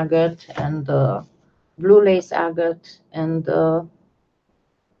lace agate and the blue lace agate and the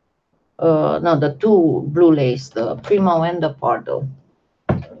no, the 2 blue lace, the Premo and the Pardo.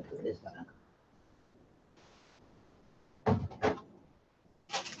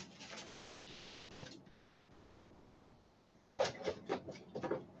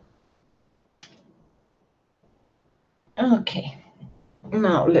 Okay,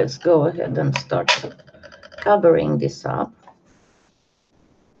 now let's go ahead and start covering this up.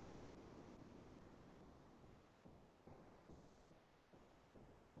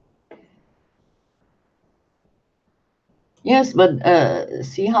 Yes, but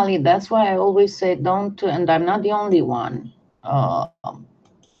see, Holly, that's why I always say don't, and I'm not the only one.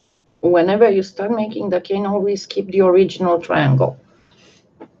 Whenever you start making the cane, always keep the original triangle.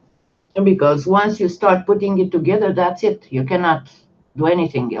 Because once you start putting it together, that's it. You cannot do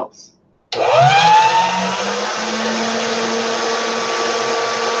anything else.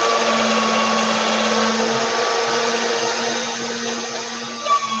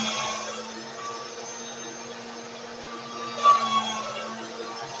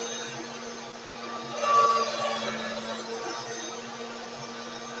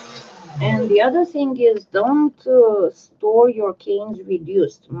 And the other thing is, don't store your canes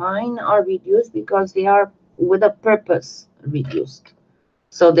reduced. Mine are reduced because they are with a purpose reduced.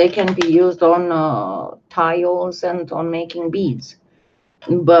 So they can be used on tiles and on making beads.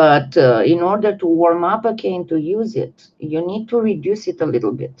 But in order to warm up a cane to use it, you need to reduce it a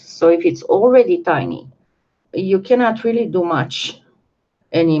little bit. So if it's already tiny, you cannot really do much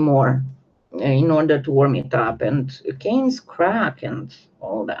anymore in order to warm it up. And canes crack and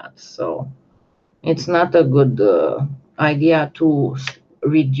all that. So it's not a good idea to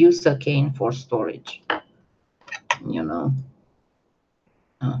reduce a cane for storage, you know.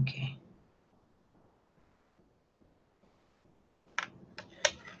 Okay.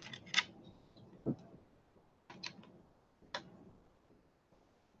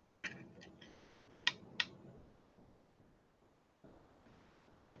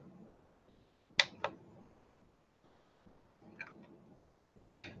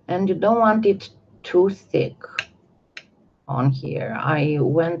 And you don't want it too thick on here. I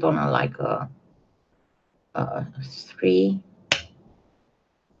went on a 3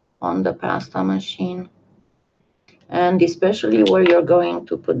 on the pasta machine. And especially where you're going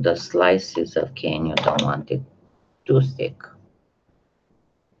to put the slices of cane, you don't want it too thick.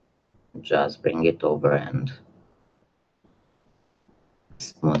 Just bring it over and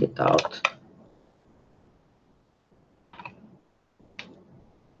smooth it out.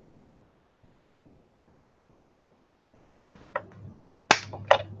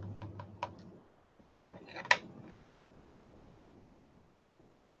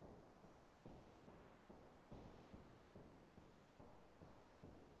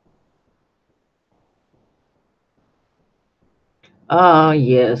 Ah,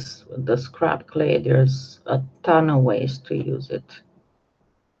 yes, the scrap clay, there's a ton of ways to use it.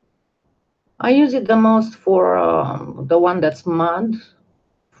 I use it the most for the one that's mud.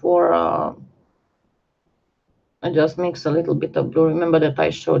 For I just mix a little bit of glue. Remember that I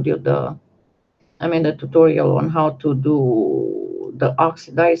showed you I made a tutorial on how to do the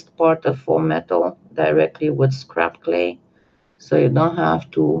oxidized part of foam metal directly with scrap clay, so you don't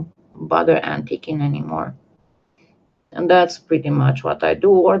have to bother antiquing anymore. And that's pretty much what I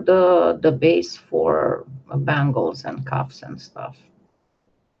do, or the base for bangles and cuffs and stuff.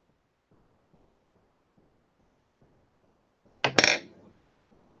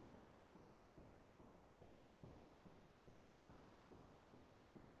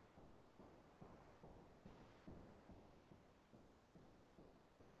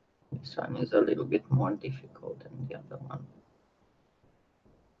 This one is a little bit more difficult than the other one.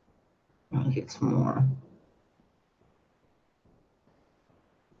 And it's more.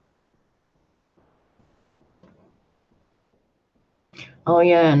 Oh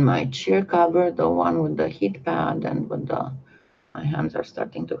yeah, and my chair cover, the one with the heat pad and with my hands are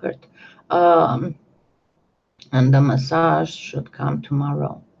starting to hurt. And the massage should come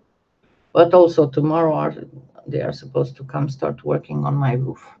tomorrow. But also tomorrow they are supposed to come start working on my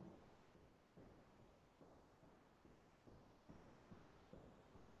roof.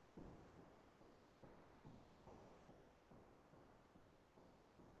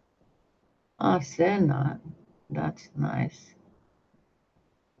 Ah, Sena, that's nice.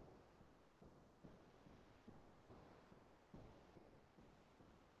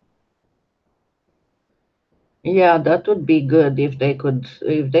 Yeah, that would be good if they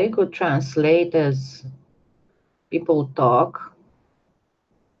could translate as people talk.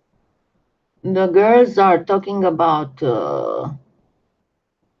 The girls are talking about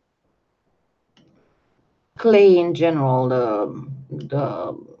clay in general,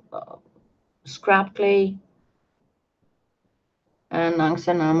 the scrap clay, and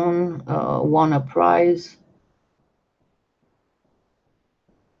Angsenamun won a prize.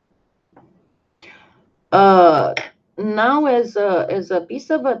 Uh, Now, as a piece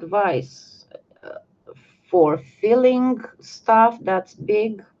of advice for filling stuff that's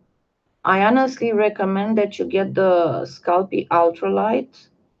big, I honestly recommend that you get the Sculpey Ultralight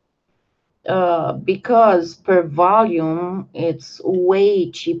because per volume it's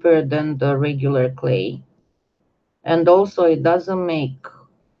way cheaper than the regular clay, and also it doesn't make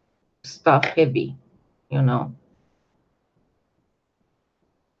stuff heavy, you know.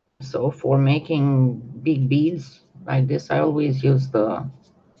 So for making big beads like this, I always use the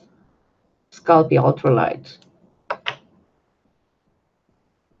Sculpey Ultralight.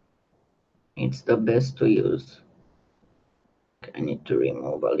 It's the best to use. I need to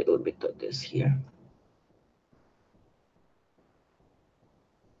remove a little bit of this here.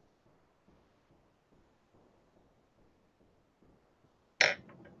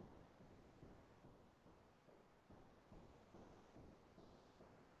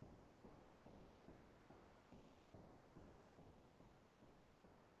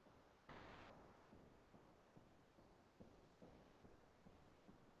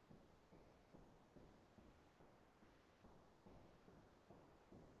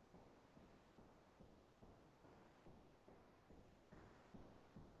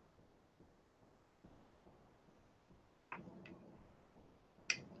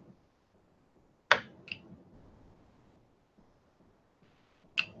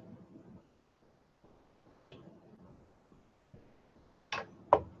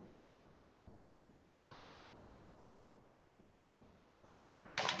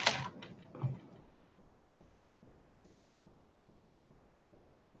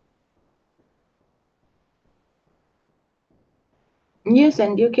 Yes,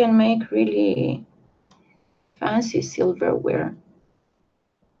 and you can make really fancy silverware.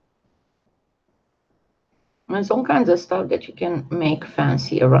 There's all kinds of stuff that you can make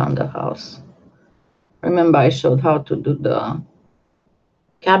fancy around the house. Remember, I showed how to do the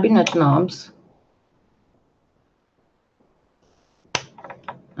cabinet knobs.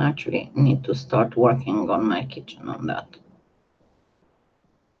 Actually, need to start working on my kitchen on that.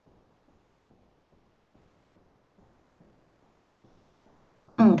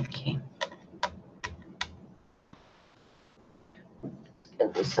 Okay.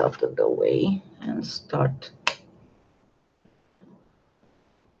 Get this out of the way and start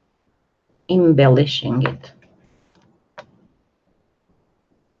embellishing it.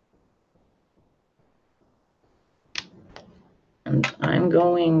 And I'm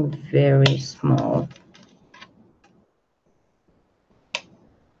going very small.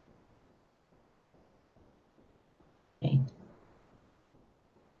 Okay.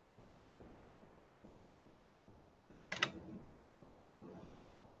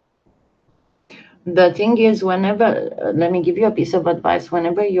 The thing is, whenever, let me give you a piece of advice,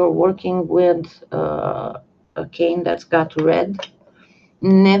 whenever you're working with a cane that's got red,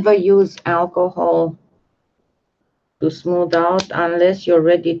 never use alcohol to smooth out unless you're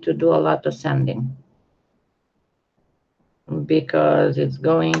ready to do a lot of sanding, because it's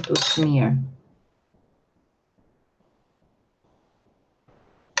going to smear.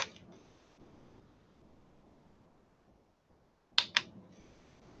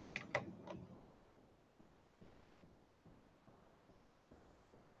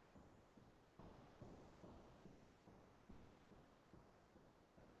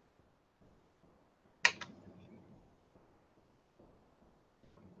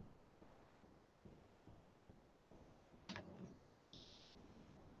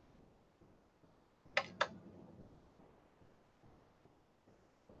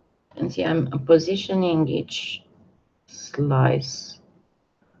 And see, I'm positioning each slice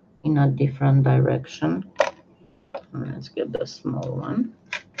in a different direction. Let's get the small one.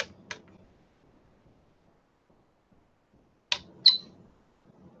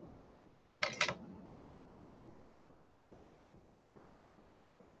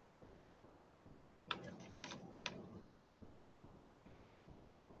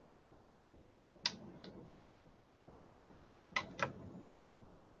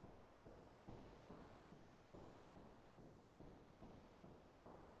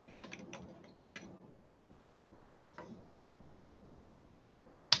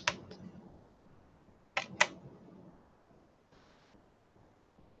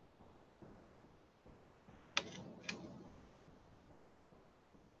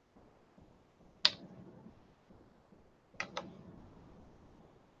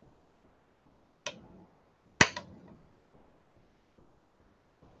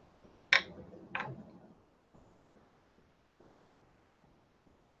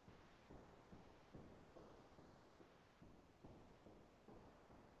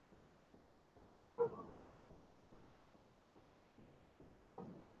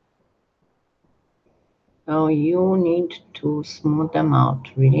 So you need to smooth them out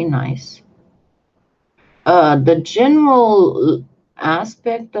really nice. The general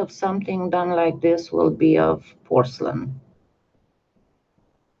aspect of something done like this will be of porcelain.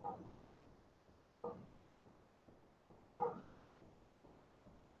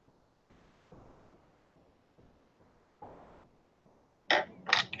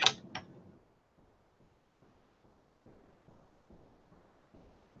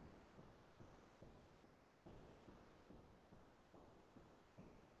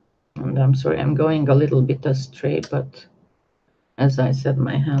 And I'm sorry, I'm going a little bit astray, but as I said,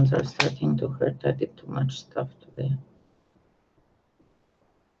 my hands are starting to hurt. I did too much stuff today.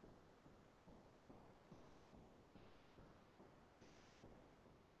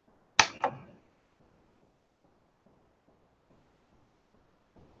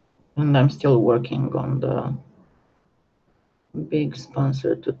 And I'm still working on the big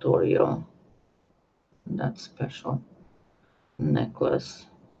sponsor tutorial, that special necklace.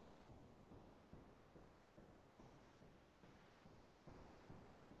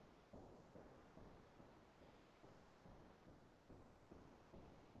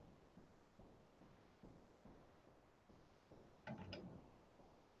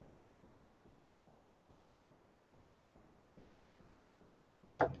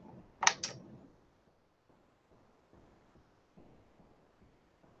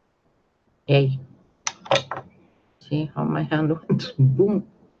 Hey, see how my hand went? Boom.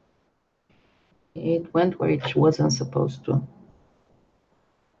 It went where it wasn't supposed to.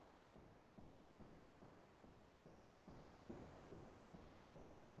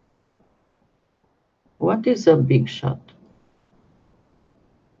 What is a big shot?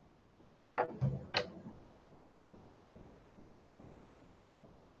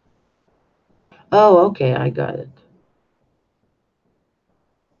 Oh, okay, I got it.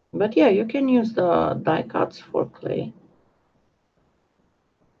 But yeah, you can use the die cuts for clay.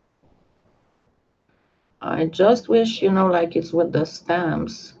 I just wish, like it's with the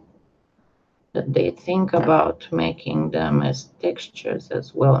stamps, that they think about making them as textures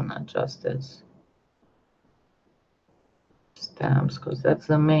as well, not just as stamps, because that's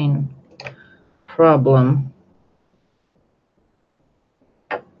the main problem.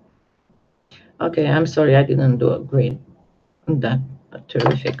 Okay, I'm sorry I didn't do a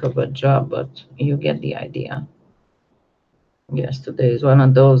terrific of a job, but you get the idea. Yes, today is one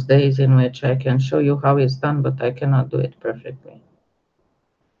of those days in which I can show you how it's done, but I cannot do it perfectly.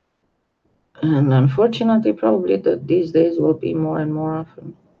 And unfortunately, probably these days will be more and more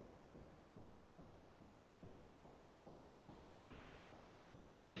often.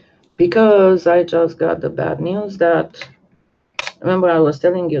 Because I just got the bad news that, remember I was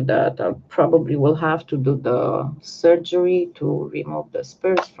telling you that I probably will have to do the surgery to remove the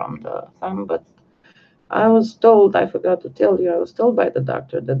spurs from the thumb, but I was told, I forgot to tell you, I was told by the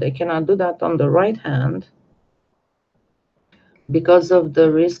doctor that they cannot do that on the right hand because of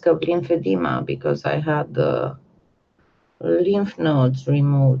the risk of lymphedema, because I had the lymph nodes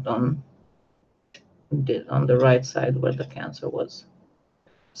removed on the right side where the cancer was.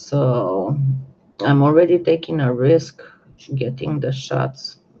 So I'm already taking a risk getting the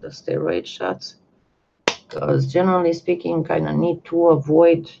shots, the steroid shots, because generally speaking, kind of need to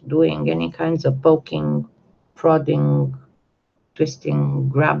avoid doing any kinds of poking, prodding, twisting,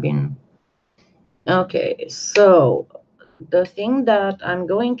 grabbing. Okay, so the thing that I'm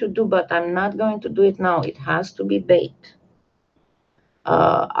going to do, but I'm not going to do it now, it has to be baked.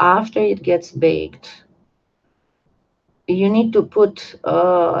 After it gets baked, you need to put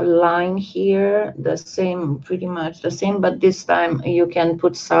a line here, the same, pretty much the same, but this time you can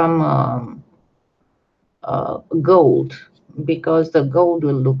put some gold, because the gold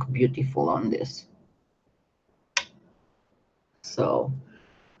will look beautiful on this. So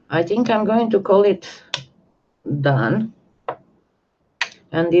I think I'm going to call it done.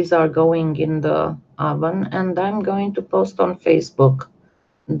 And these are going in the oven, and I'm going to post on Facebook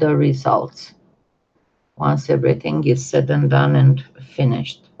the results once everything is said and done and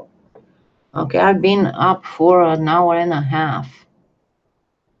finished. Okay, I've been up for an hour and a half,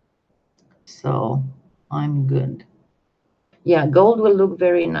 so I'm good. Yeah, gold will look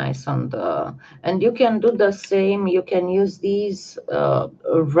very nice on the, and you can do the same. You can use these,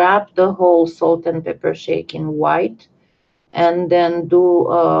 wrap the whole salt and pepper shake in white, and then do,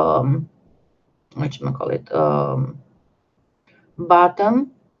 whatchamacallit,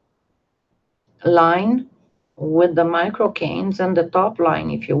 bottom line with the micro canes and the top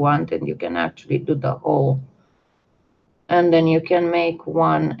line if you want, and you can actually do the whole. And then you can make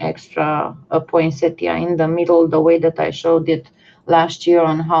one extra, a poinsettia in the middle, the way that I showed it last year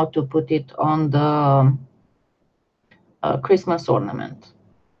on how to put it on the Christmas ornament.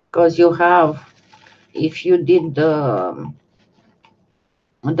 Because you have, if you did the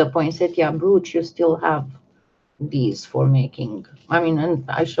poinsettia brooch, you still have these for making. I mean, and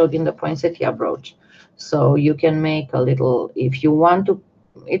I showed in the poinsettia brooch. So you can make a little, if you want to,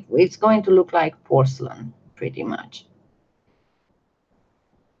 it's going to look like porcelain, pretty much.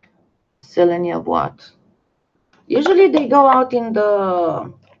 Selenia of what? Usually they go out in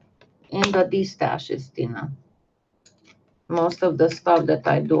the D-stashes, Tina. Most of the stuff that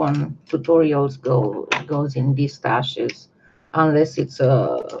I do on tutorials goes in these stashes, unless it's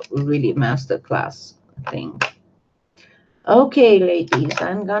a really masterclass thing. Okay, ladies,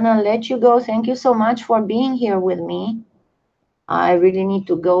 I'm gonna let you go. Thank you so much for being here with me. I really need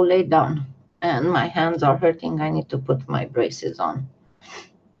to go lay down, and my hands are hurting. I need to put my braces on.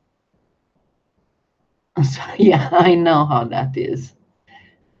 So, yeah, I know how that is.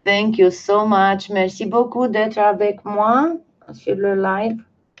 Thank you so much. Merci beaucoup d'être avec moi sur le live.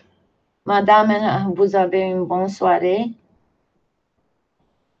 Madame, vous avez une bonne soirée.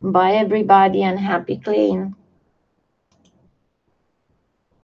 Bye, everybody, and happy clean.